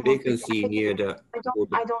the oxygen vacancy near the...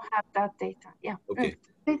 I don't have that data. Yeah. Okay.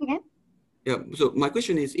 Say it again. Yeah. So my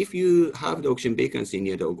question is, if you have the oxygen vacancy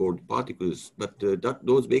near the gold particles, but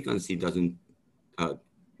those vacancy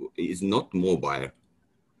is not mobile,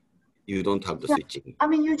 you don't have the switching. I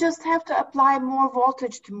mean, you just have to apply more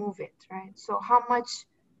voltage to move it, right? So how much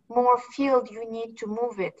more field you need to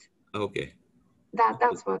move it? Okay.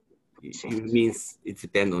 That's what it means it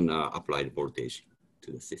depends on applied voltage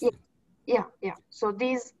to the system. Yeah. So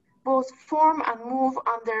these both form and move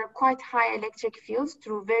under quite high electric fields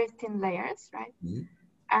through very thin layers, right? Mm-hmm.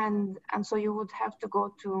 And so you would have to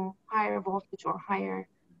go to higher voltage or higher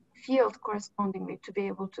field correspondingly to be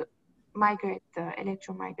able to migrate the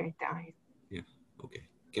electromigrate the ion. Yeah. Okay.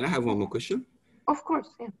 Can I have one more question? Of course.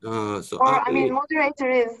 Yeah. So I mean, moderator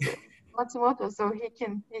is Matsumoto, so he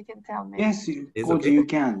can tell me. Yes, okay. You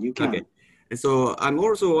can. Okay. And so I'm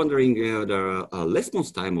also wondering the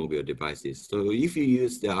response time of your devices. So if you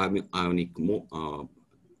use the ionic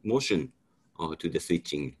motion to the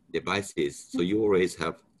switching devices, so you always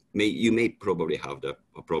have, you may probably have the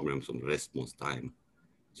problems on the response time.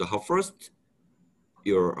 So how first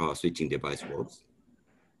your switching device works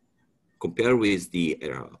compared with the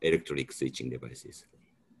electric switching devices?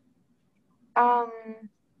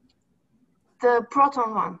 The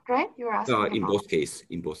Proton one, right? You're asking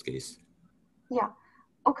in both cases. Yeah.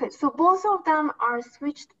 Okay. So both of them are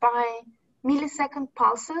switched by millisecond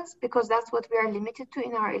pulses because that's what we are limited to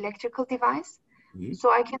in our electrical device. Mm-hmm.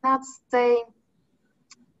 So I cannot say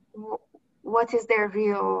what is their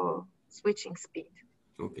real switching speed.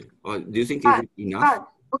 Okay. Do you think it's enough?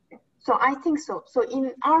 Okay. So I think so. So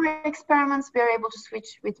in our experiments, we are able to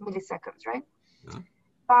switch with milliseconds, right?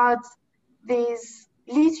 But these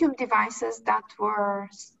lithium devices that are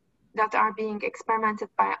being experimented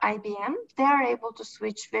by IBM, they are able to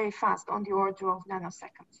switch very fast on the order of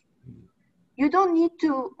nanoseconds. You don't need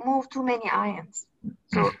to move too many ions.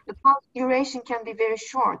 So the pulse duration can be very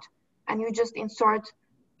short and you just insert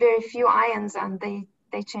very few ions and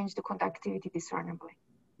they change the conductivity discernibly.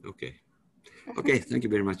 Okay. Okay, thank you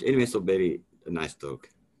very much. Anyway, so very nice talk.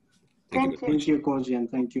 Thank you, Koji, and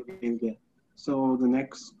thank you, Bilge. So the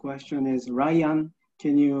next question is Ryan.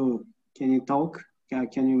 Can you talk?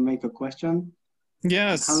 Can you make a question?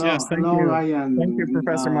 Yes. Hello, yes. Thank hello, you. Ryan. Thank you,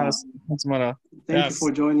 Professor Matsumoto. Thank you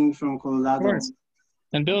for joining from Colorado.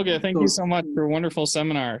 And Bilge, thank you so much for a wonderful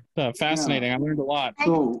seminar. Fascinating. Yeah. I learned a lot.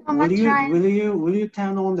 So will you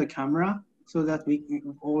turn on the camera so that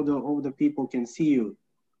all the people can see you?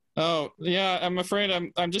 Oh yeah, I'm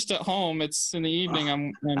afraid I'm just at home. It's in the evening.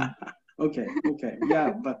 I'm okay.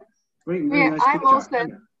 Yeah, but very nice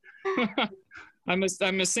picture. I'm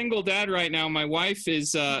a single dad right now. My wife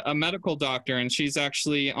is a medical doctor, and she's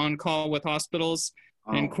actually on call with hospitals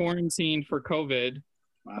and quarantined for COVID,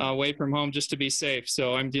 away from home just to be safe.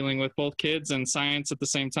 So I'm dealing with both kids and science at the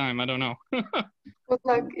same time. I don't know. Good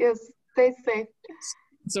luck. Yes, stay safe.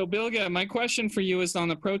 So Bilge, my question for you is on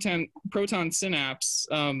the proton synapse.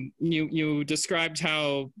 You described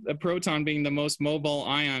how a proton being the most mobile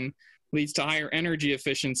ion leads to higher energy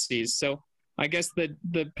efficiencies. So I guess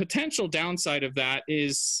the potential downside of that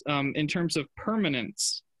is in terms of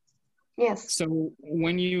permanence. Yes. So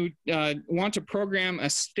when you want to program a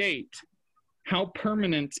state, how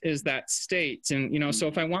permanent is that state? And so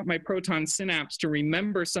if I want my proton synapse to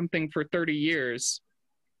remember something for 30 years,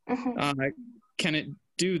 can it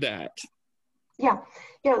do that? Yeah.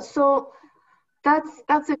 So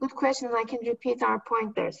that's a good question. I can repeat our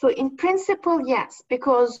point there. So in principle, yes,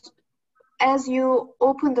 because as you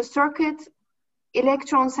open the circuit,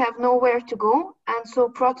 electrons have nowhere to go, and so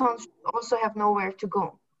protons also have nowhere to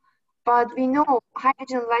go. But we know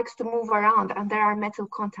hydrogen likes to move around, and there are metal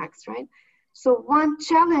contacts, right? So one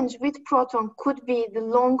challenge with proton could be the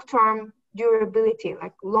long-term durability,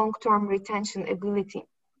 like long-term retention ability.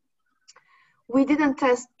 We didn't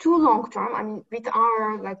test too long-term. I mean, with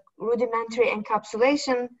our rudimentary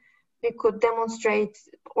encapsulation, we could demonstrate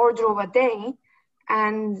order of a day,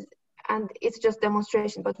 and it's just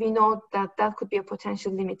demonstration, but we know that could be a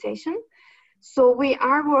potential limitation. So we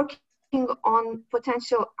are working on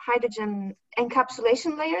potential hydrogen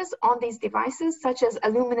encapsulation layers on these devices, such as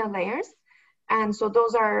alumina layers. And so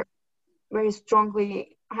those are very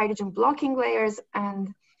strongly hydrogen blocking layers.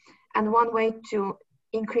 And one way to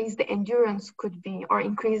increase the endurance could be, or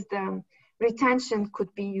increase the retention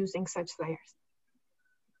could be using such layers.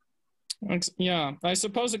 Yeah, I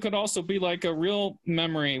suppose it could also be like a real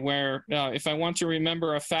memory where if I want to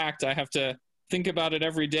remember a fact, I have to think about it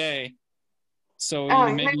every day. So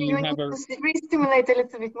maybe you have to re-stimulate a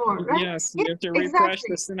little bit more, right? Yes, you have to refresh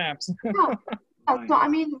the synapse. Yeah. So I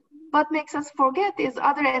mean, what makes us forget is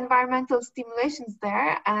other environmental stimulations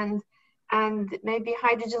there, and maybe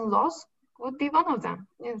hydrogen loss would be one of them.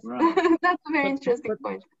 Yes, right. That's a very interesting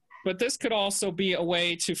point. But this could also be a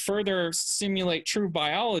way to further simulate true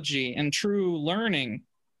biology and true learning,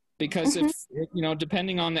 because if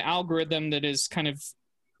depending on the algorithm that is kind of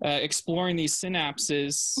exploring these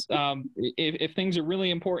synapses, if things are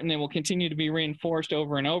really important, they will continue to be reinforced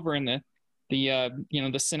over and over, and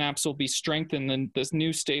the synapse will be strengthened, and this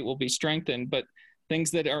new state will be strengthened. But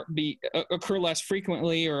things that occur less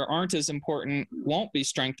frequently or aren't as important won't be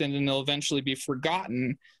strengthened, and they'll eventually be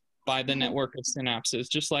forgotten by the network of synapses,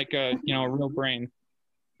 just like a real brain.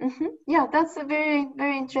 Yeah, that's a very,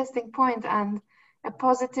 very interesting point, and a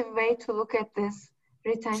positive way to look at this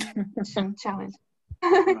retention challenge.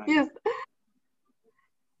 Yes.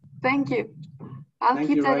 Thank you. I'll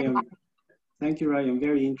keep that in mind. Thank you, Ryan.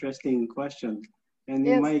 Very interesting question. And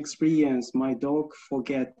in my experience, my dog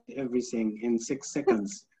forget everything in 6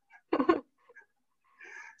 seconds.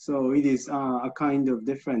 So it is a kind of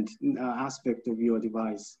different aspect of your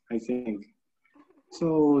device, I think.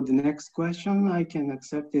 So the next question I can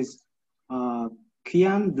accept is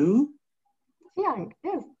Kian Du. Kian,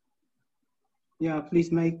 yes. Yeah,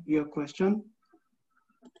 please make your question.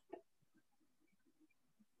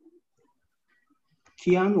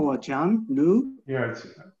 Kian or Chan, Lu? Yes.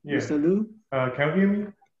 Mr. Lu? Can you hear me?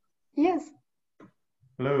 Yes.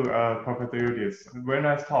 Hello, Professor Yildiz. Very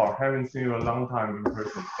nice talk. Haven't seen you a long time in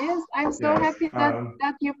person. Yes, I'm so happy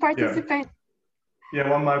that you participate. Yeah,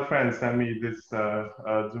 one of my friends sent me this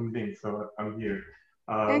Zoom link, so I'm here.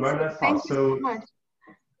 Very nice talk. Thank you so much.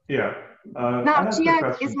 Yeah. Now,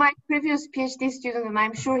 Kian is my previous PhD student, and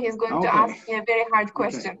I'm sure he's going to ask me a very hard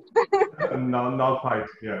question. Not quite,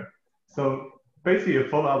 yeah. So basically a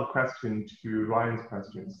follow-up question to Ryan's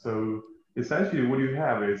question. So essentially what you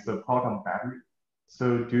have is a proton battery.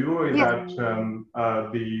 So do you worry that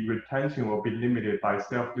the retention will be limited by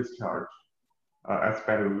self-discharge as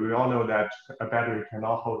battery? We all know that a battery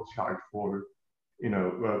cannot hold charge for,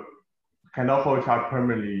 cannot hold charge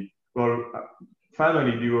permanently. Well,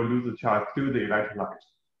 finally you will lose the charge through the electrolyte.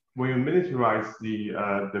 When you miniaturize the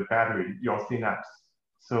battery, your synapse,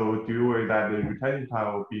 so do you worry that the retention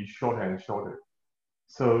time will be shorter and shorter?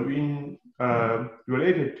 So in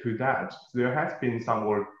related to that, there has been some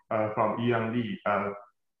work from Ian Lee,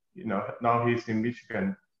 now he's in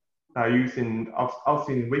Michigan, using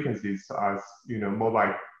oxygen vacancies as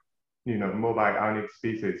mobile ionic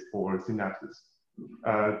species for synapses.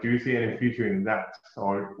 Do you see any future in that,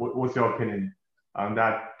 or what's your opinion on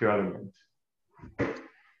that development?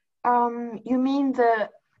 You mean the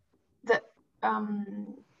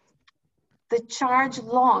charge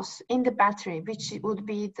loss in the battery, which would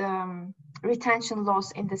be the retention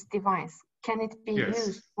loss in this device? Can it be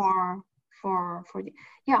used for the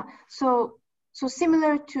so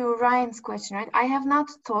similar to Ryan's question, right? I have not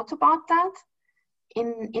thought about that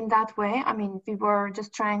in that way. I mean, we were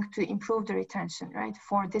just trying to improve the retention, right,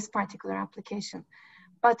 for this particular application.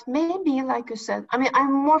 But maybe, like you said, I mean,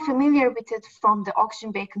 I'm more familiar with it from the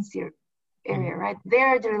oxygen vacancy area, right?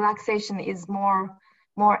 There, the relaxation is more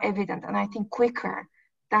evident, and I think quicker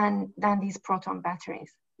than these proton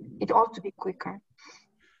batteries. It ought to be quicker.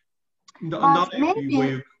 But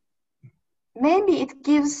maybe it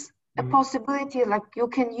gives a possibility, like you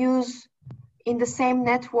can use in the same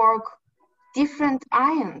network different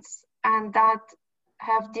ions, and that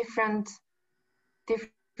have different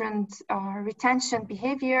retention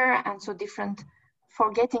behavior, and so different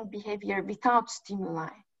forgetting behavior without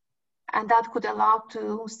stimuli. And that could allow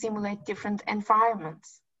to simulate different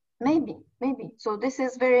environments. Maybe. So this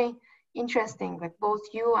is very interesting. Like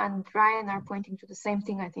both you and Ryan are pointing to the same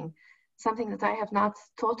thing, I think. Something that I have not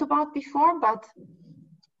thought about before, but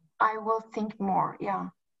I will think more, yeah.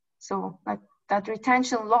 So like that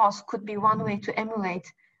retention loss could be one way to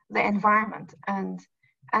emulate the environment, and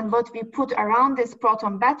what we put around this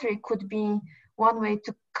proton battery could be one way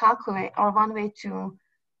to calculate, or one way to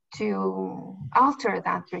alter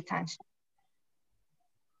that retention.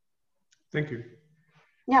 Thank you.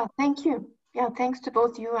 Yeah, thank you. Yeah, thanks to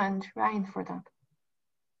both you and Ryan for that.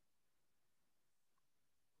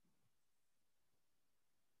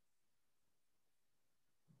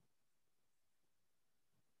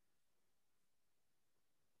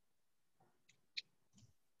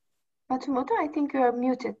 Matsumoto, I think you are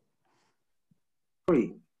muted.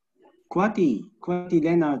 Sorry. Kwati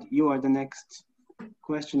Leonard, you are the next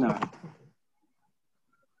questioner.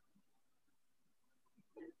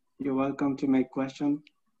 You're welcome to make question.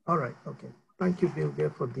 All right, okay. Thank you,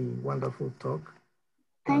 Bilge, for the wonderful talk.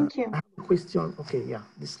 Thank you. I have a question. Okay, yeah,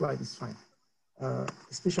 this slide is fine.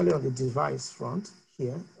 Especially on the device front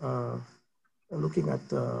here, looking at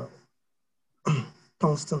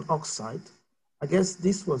tungsten oxide. I guess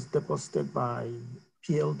this was deposited by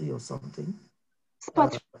PLD or something.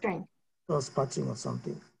 Sputtering. Or sputtering or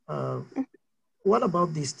something. What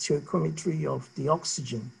about the stoichiometry of the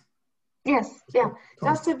oxygen? Yes, yeah,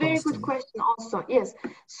 that's a very good question also, yes.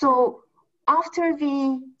 So after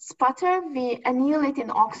we sputter, we annihilate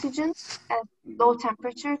in oxygen at low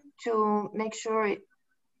temperature to make sure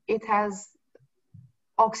it has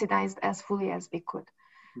oxidized as fully as we could.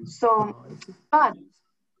 So, but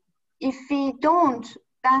if we don't,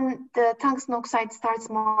 then the tungsten oxide starts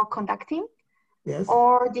more conducting. Yes.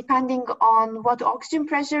 Or depending on what oxygen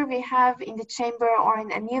pressure we have in the chamber or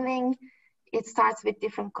in annealing, it starts with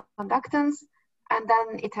different conductance, and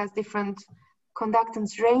then it has different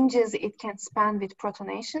conductance ranges it can span with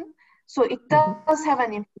protonation. So it does have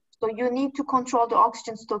an impact. So you need to control the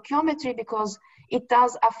oxygen stoichiometry because it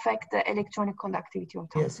does affect the electronic conductivity of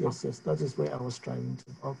tungsten. Yes, yes, yes. That is where I was trying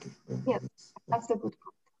to. Okay. Yes, that's a good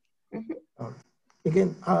point. All right.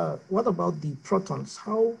 Again, what about the protons?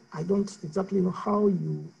 How, I don't exactly know how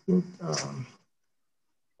you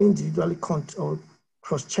individually or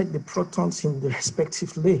cross-check the protons in the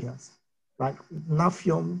respective layers, like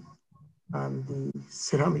naphthalene and the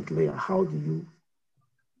ceramic layer. How do you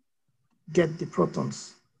get the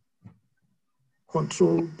protons,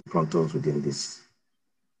 control the protons within these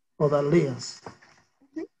other layers?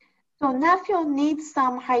 So naphthalene needs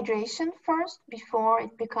some hydration first before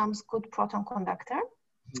it becomes good proton conductor.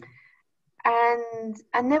 And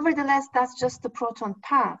nevertheless, that's just the proton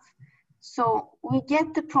path. So we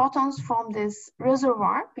get the protons from this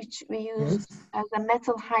reservoir, which we use as a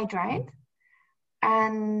metal hydride.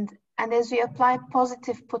 And as we apply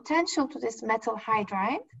positive potential to this metal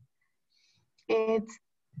hydride, it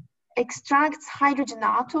extracts hydrogen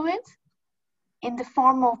out of it in the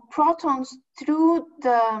form of protons through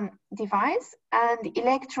the device and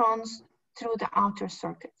electrons through the outer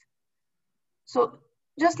circuit. So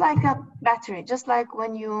just like a battery, just like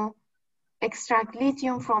when you extract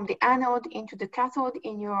lithium from the anode into the cathode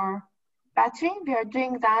in your battery, we are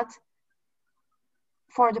doing that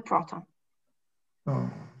for the proton. Oh.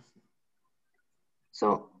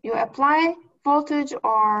 So you apply voltage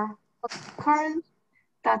or current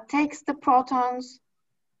that takes the protons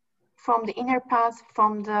from the inner path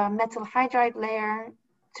from the metal hydride layer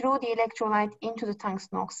through the electrolyte into the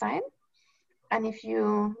tungsten oxide. And if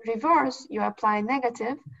you reverse, you apply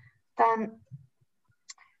negative, then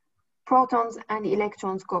protons and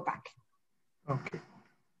electrons go back. Okay.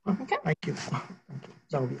 Okay. Thank you. Thank you.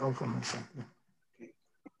 That will be all from my side. Yeah. Okay.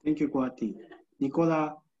 Thank you, Kwati.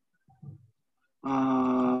 Nicola,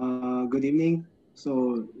 good evening.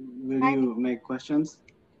 So will you make questions?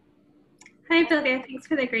 Hi, Bilge. Thanks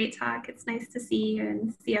for the great talk. It's nice to see you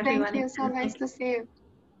and see everyone. Thank you. So nice to see you.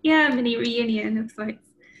 Yeah, mini reunion of sorts.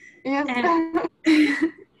 Yes.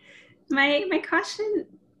 My question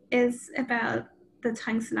is about the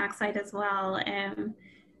tungsten oxide as well.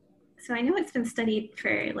 So I know it's been studied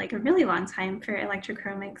for like a really long time for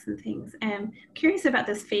electrochromics and things. I'm curious about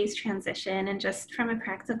this phase transition, and just from a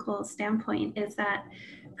practical standpoint, is that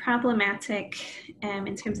problematic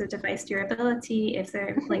in terms of device durability? Is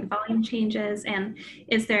there like volume changes, and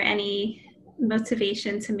is there any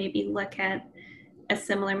motivation to maybe look at a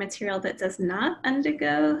similar material that does not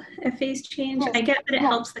undergo a phase change? Yes. I get that it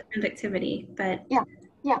helps the conductivity, but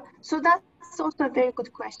yeah. So that's also a very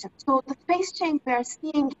good question. So the phase change we are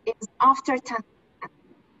seeing is after 10%.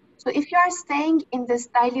 So if you are staying in this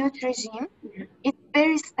dilute regime, it's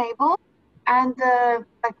very stable, and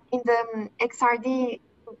like in the XRD,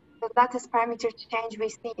 the lattice parameter change we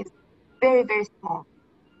see is very, very small.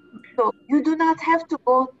 So you do not have to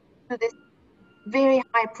go to this very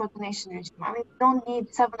high protonation regime. I mean, you don't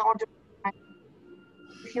need 7 orders.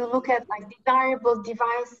 If you look at like desirable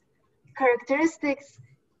device characteristics,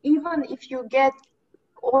 even if you get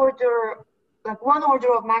like 1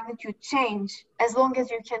 order of magnitude change, as long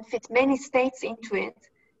as you can fit many states into it,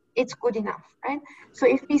 it's good enough, right? So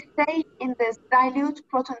if we stay in this dilute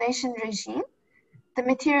protonation regime, the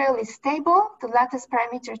material is stable, the lattice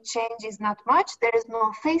parameter change is not much, there is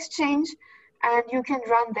no phase change, and you can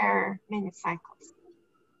run there many cycles.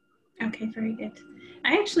 Okay, very good.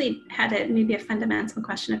 I actually had maybe a fundamental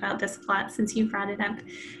question about this plot since you brought it up,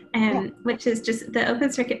 which is just the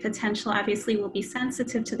open circuit potential obviously will be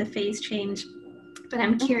sensitive to the phase change, But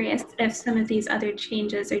I'm curious if some of these other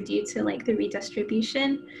changes are due to like the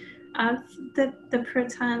redistribution of the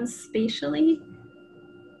protons spatially.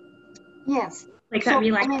 Yes. Like So, that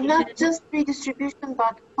relaxation. I mean, not just redistribution,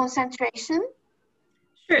 but concentration.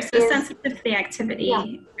 Sure, so sensitive to the activity, yeah,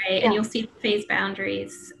 right? And you'll see the phase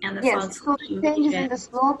boundaries and the solid so the changes in the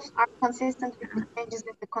slopes are consistent with the changes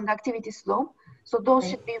in the conductivity slope. So those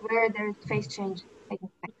should be where there is phase change taking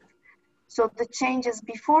place. So the changes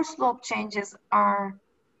before slope changes are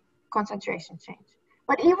concentration change.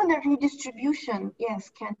 But even a redistribution, yes,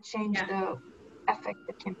 can change the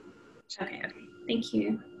affected temperature. Okay, thank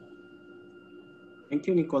you. Thank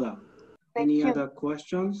you, Nicola. Any other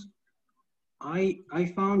questions?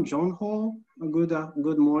 I found John Hall.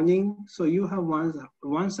 Good morning. So you have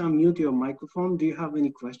once unmute your microphone. Do you have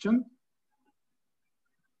any question?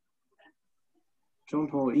 John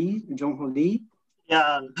Hall Lee.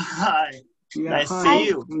 Yeah, hi. Yeah, nice to hi. see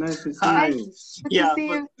you. Nice to see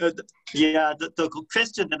you. Yeah, the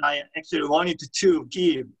question that I actually wanted to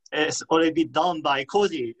give is already done by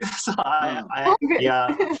Koji. So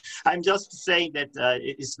I'm just saying that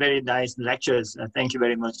it's very nice lectures. Thank you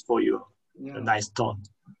very much for your nice talk.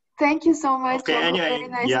 Thank you so much. Okay, anyway, very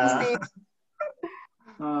nice to see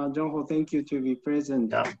you. John Ho, thank you to be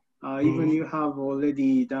present. Even you have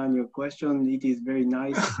already done your question. It is very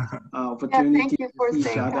nice opportunity to see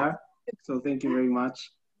each other. So thank you very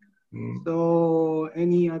much. So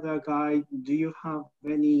any other guy, do you have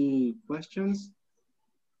any questions?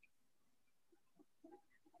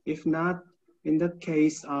 If not, in that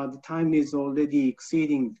case, the time is already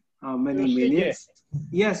exceeding many minutes.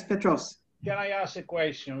 Yes, Petros. Can I ask a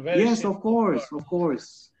question? Yes, of course, of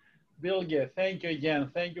course. Bilge, thank you again.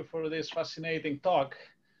 Thank you for this fascinating talk.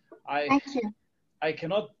 Thank you. I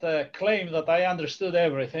cannot claim that I understood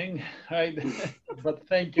everything, right? But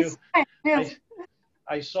thank you.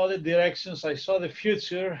 I saw the directions, I saw the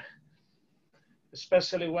future,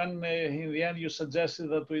 especially when in the end you suggested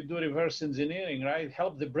that we do reverse engineering, right?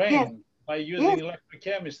 Help the brain by using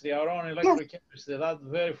electrochemistry, our own electrochemistry. That's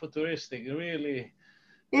very futuristic, really.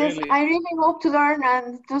 Yes, I really hope to learn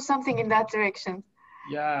and do something in that direction.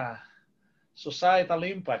 Yeah, societal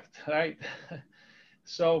impact, right?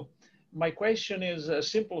 So my question is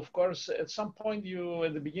simple, of course. At some point,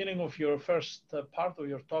 at the beginning of your first part of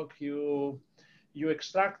your talk, you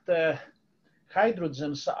extract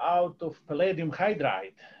hydrogens out of palladium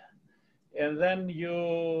hydride, and then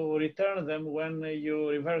you return them when you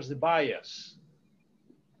reverse the bias.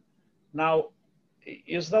 Now,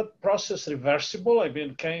 is that process reversible? I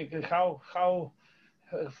mean,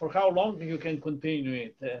 for how long you can continue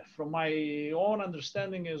it? From my own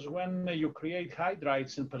understanding is when you create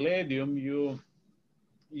hydrides in palladium, you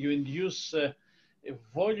induce a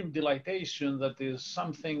volume dilatation that is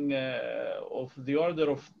something of the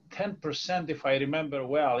order of 10%, if I remember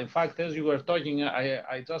well. In fact, as you were talking,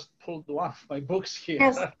 I just pulled one of my books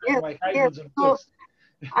here. My hydrogen books.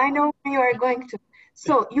 I know where you are going to.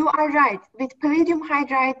 So you are right. With palladium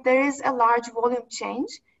hydride, there is a large volume change.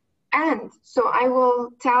 And so I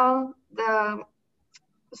will tell the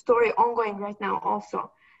story ongoing right now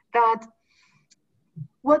also, that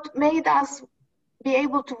what made us be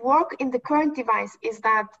able to work in the current device is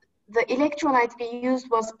that the electrolyte we used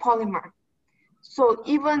was polymer. So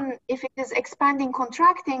even if it is expanding,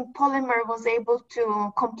 contracting, polymer was able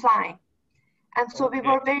to comply. And so we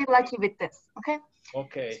were very lucky with this, okay?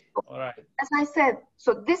 Okay, all right. As I said,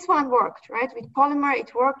 so this one worked, right? With polymer,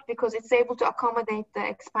 it worked because it's able to accommodate the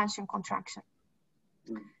expansion contraction.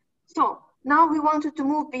 So now we wanted to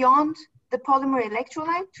move beyond the polymer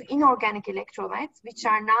electrolyte to inorganic electrolytes, which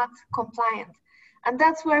are not compliant. And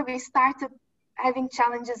that's where we started having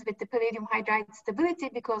challenges with the palladium hydride stability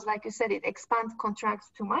because, like you said, it expands,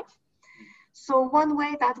 contracts too much. So one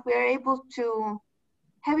way that we're able to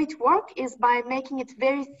have it work is by making it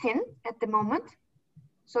very thin at the moment.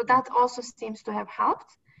 So that also seems to have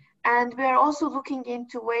helped. And we're also looking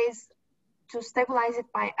into ways to stabilize it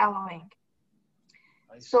by alloying.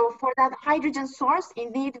 So for that hydrogen source,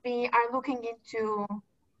 indeed, we are looking into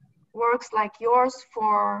works like yours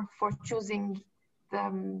for choosing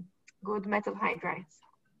the good metal hydrides.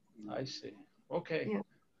 I see. Okay. Yeah.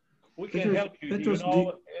 We can help you. You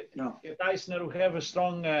know, at I²CNER we have a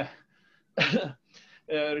strong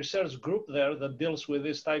research group there that deals with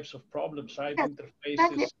these types of problems, right? Yes, interfaces.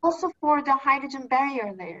 Exactly. Also for the hydrogen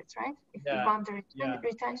barrier layers, right? If you want the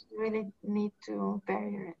retention, you really need to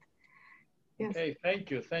barrier it. Yes. Okay,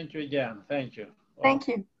 thank you. Thank you again. Thank you. Thank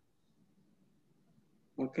you.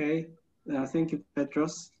 Okay, thank you,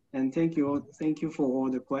 Petros. And thank you for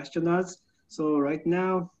all the questioners. So right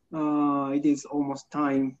now, it is almost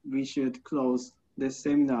time we should close this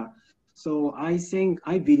seminar. So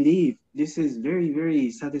I believe this is very,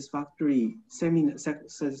 very satisfactory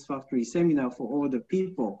seminar for all the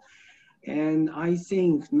people. And I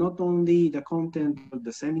think not only the content of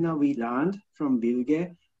the seminar we learned from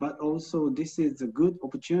Bilge, but also this is a good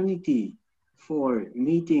opportunity for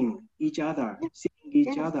meeting each other, seeing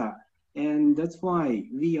each other. And that's why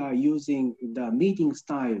we are using the meeting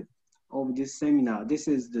style of this seminar. This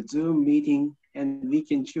is the Zoom meeting, and we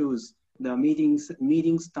can choose the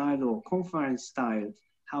meeting style or conference style.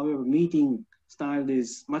 However, meeting style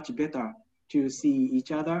is much better to see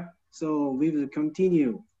each other. So we will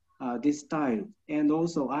continue this style. And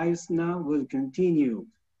also I²CNER will continue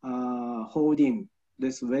holding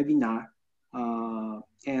this webinar.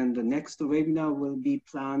 And the next webinar will be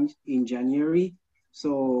planned in January.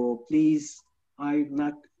 So please, I'd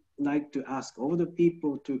like to ask all the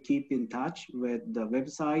people to keep in touch with the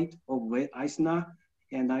website of I²CNER,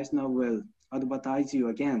 and I²CNER will advertise you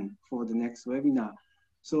again for the next webinar.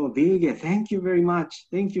 So Bilge, thank you very much.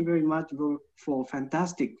 Thank you very much for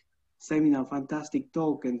fantastic seminar, fantastic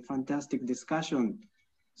talk, and fantastic discussion.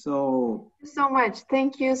 So much.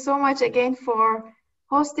 Thank you so much again for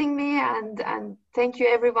hosting me, and thank you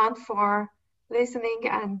everyone for listening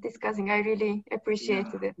and discussing. I really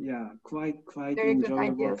appreciated it. Yeah, quite very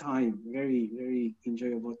enjoyable time. Very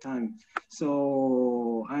enjoyable time.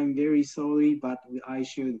 So I'm very sorry, but I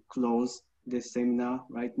should close this seminar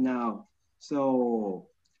right now. So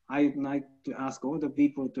I'd like to ask all the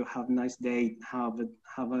people to have a nice day, have a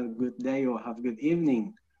good day or have a good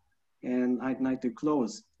evening. And I'd like to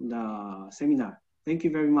close the seminar. Thank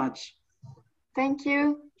you very much. Thank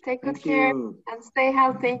you. Take good care and stay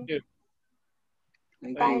healthy.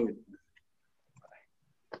 Thank Bye. you.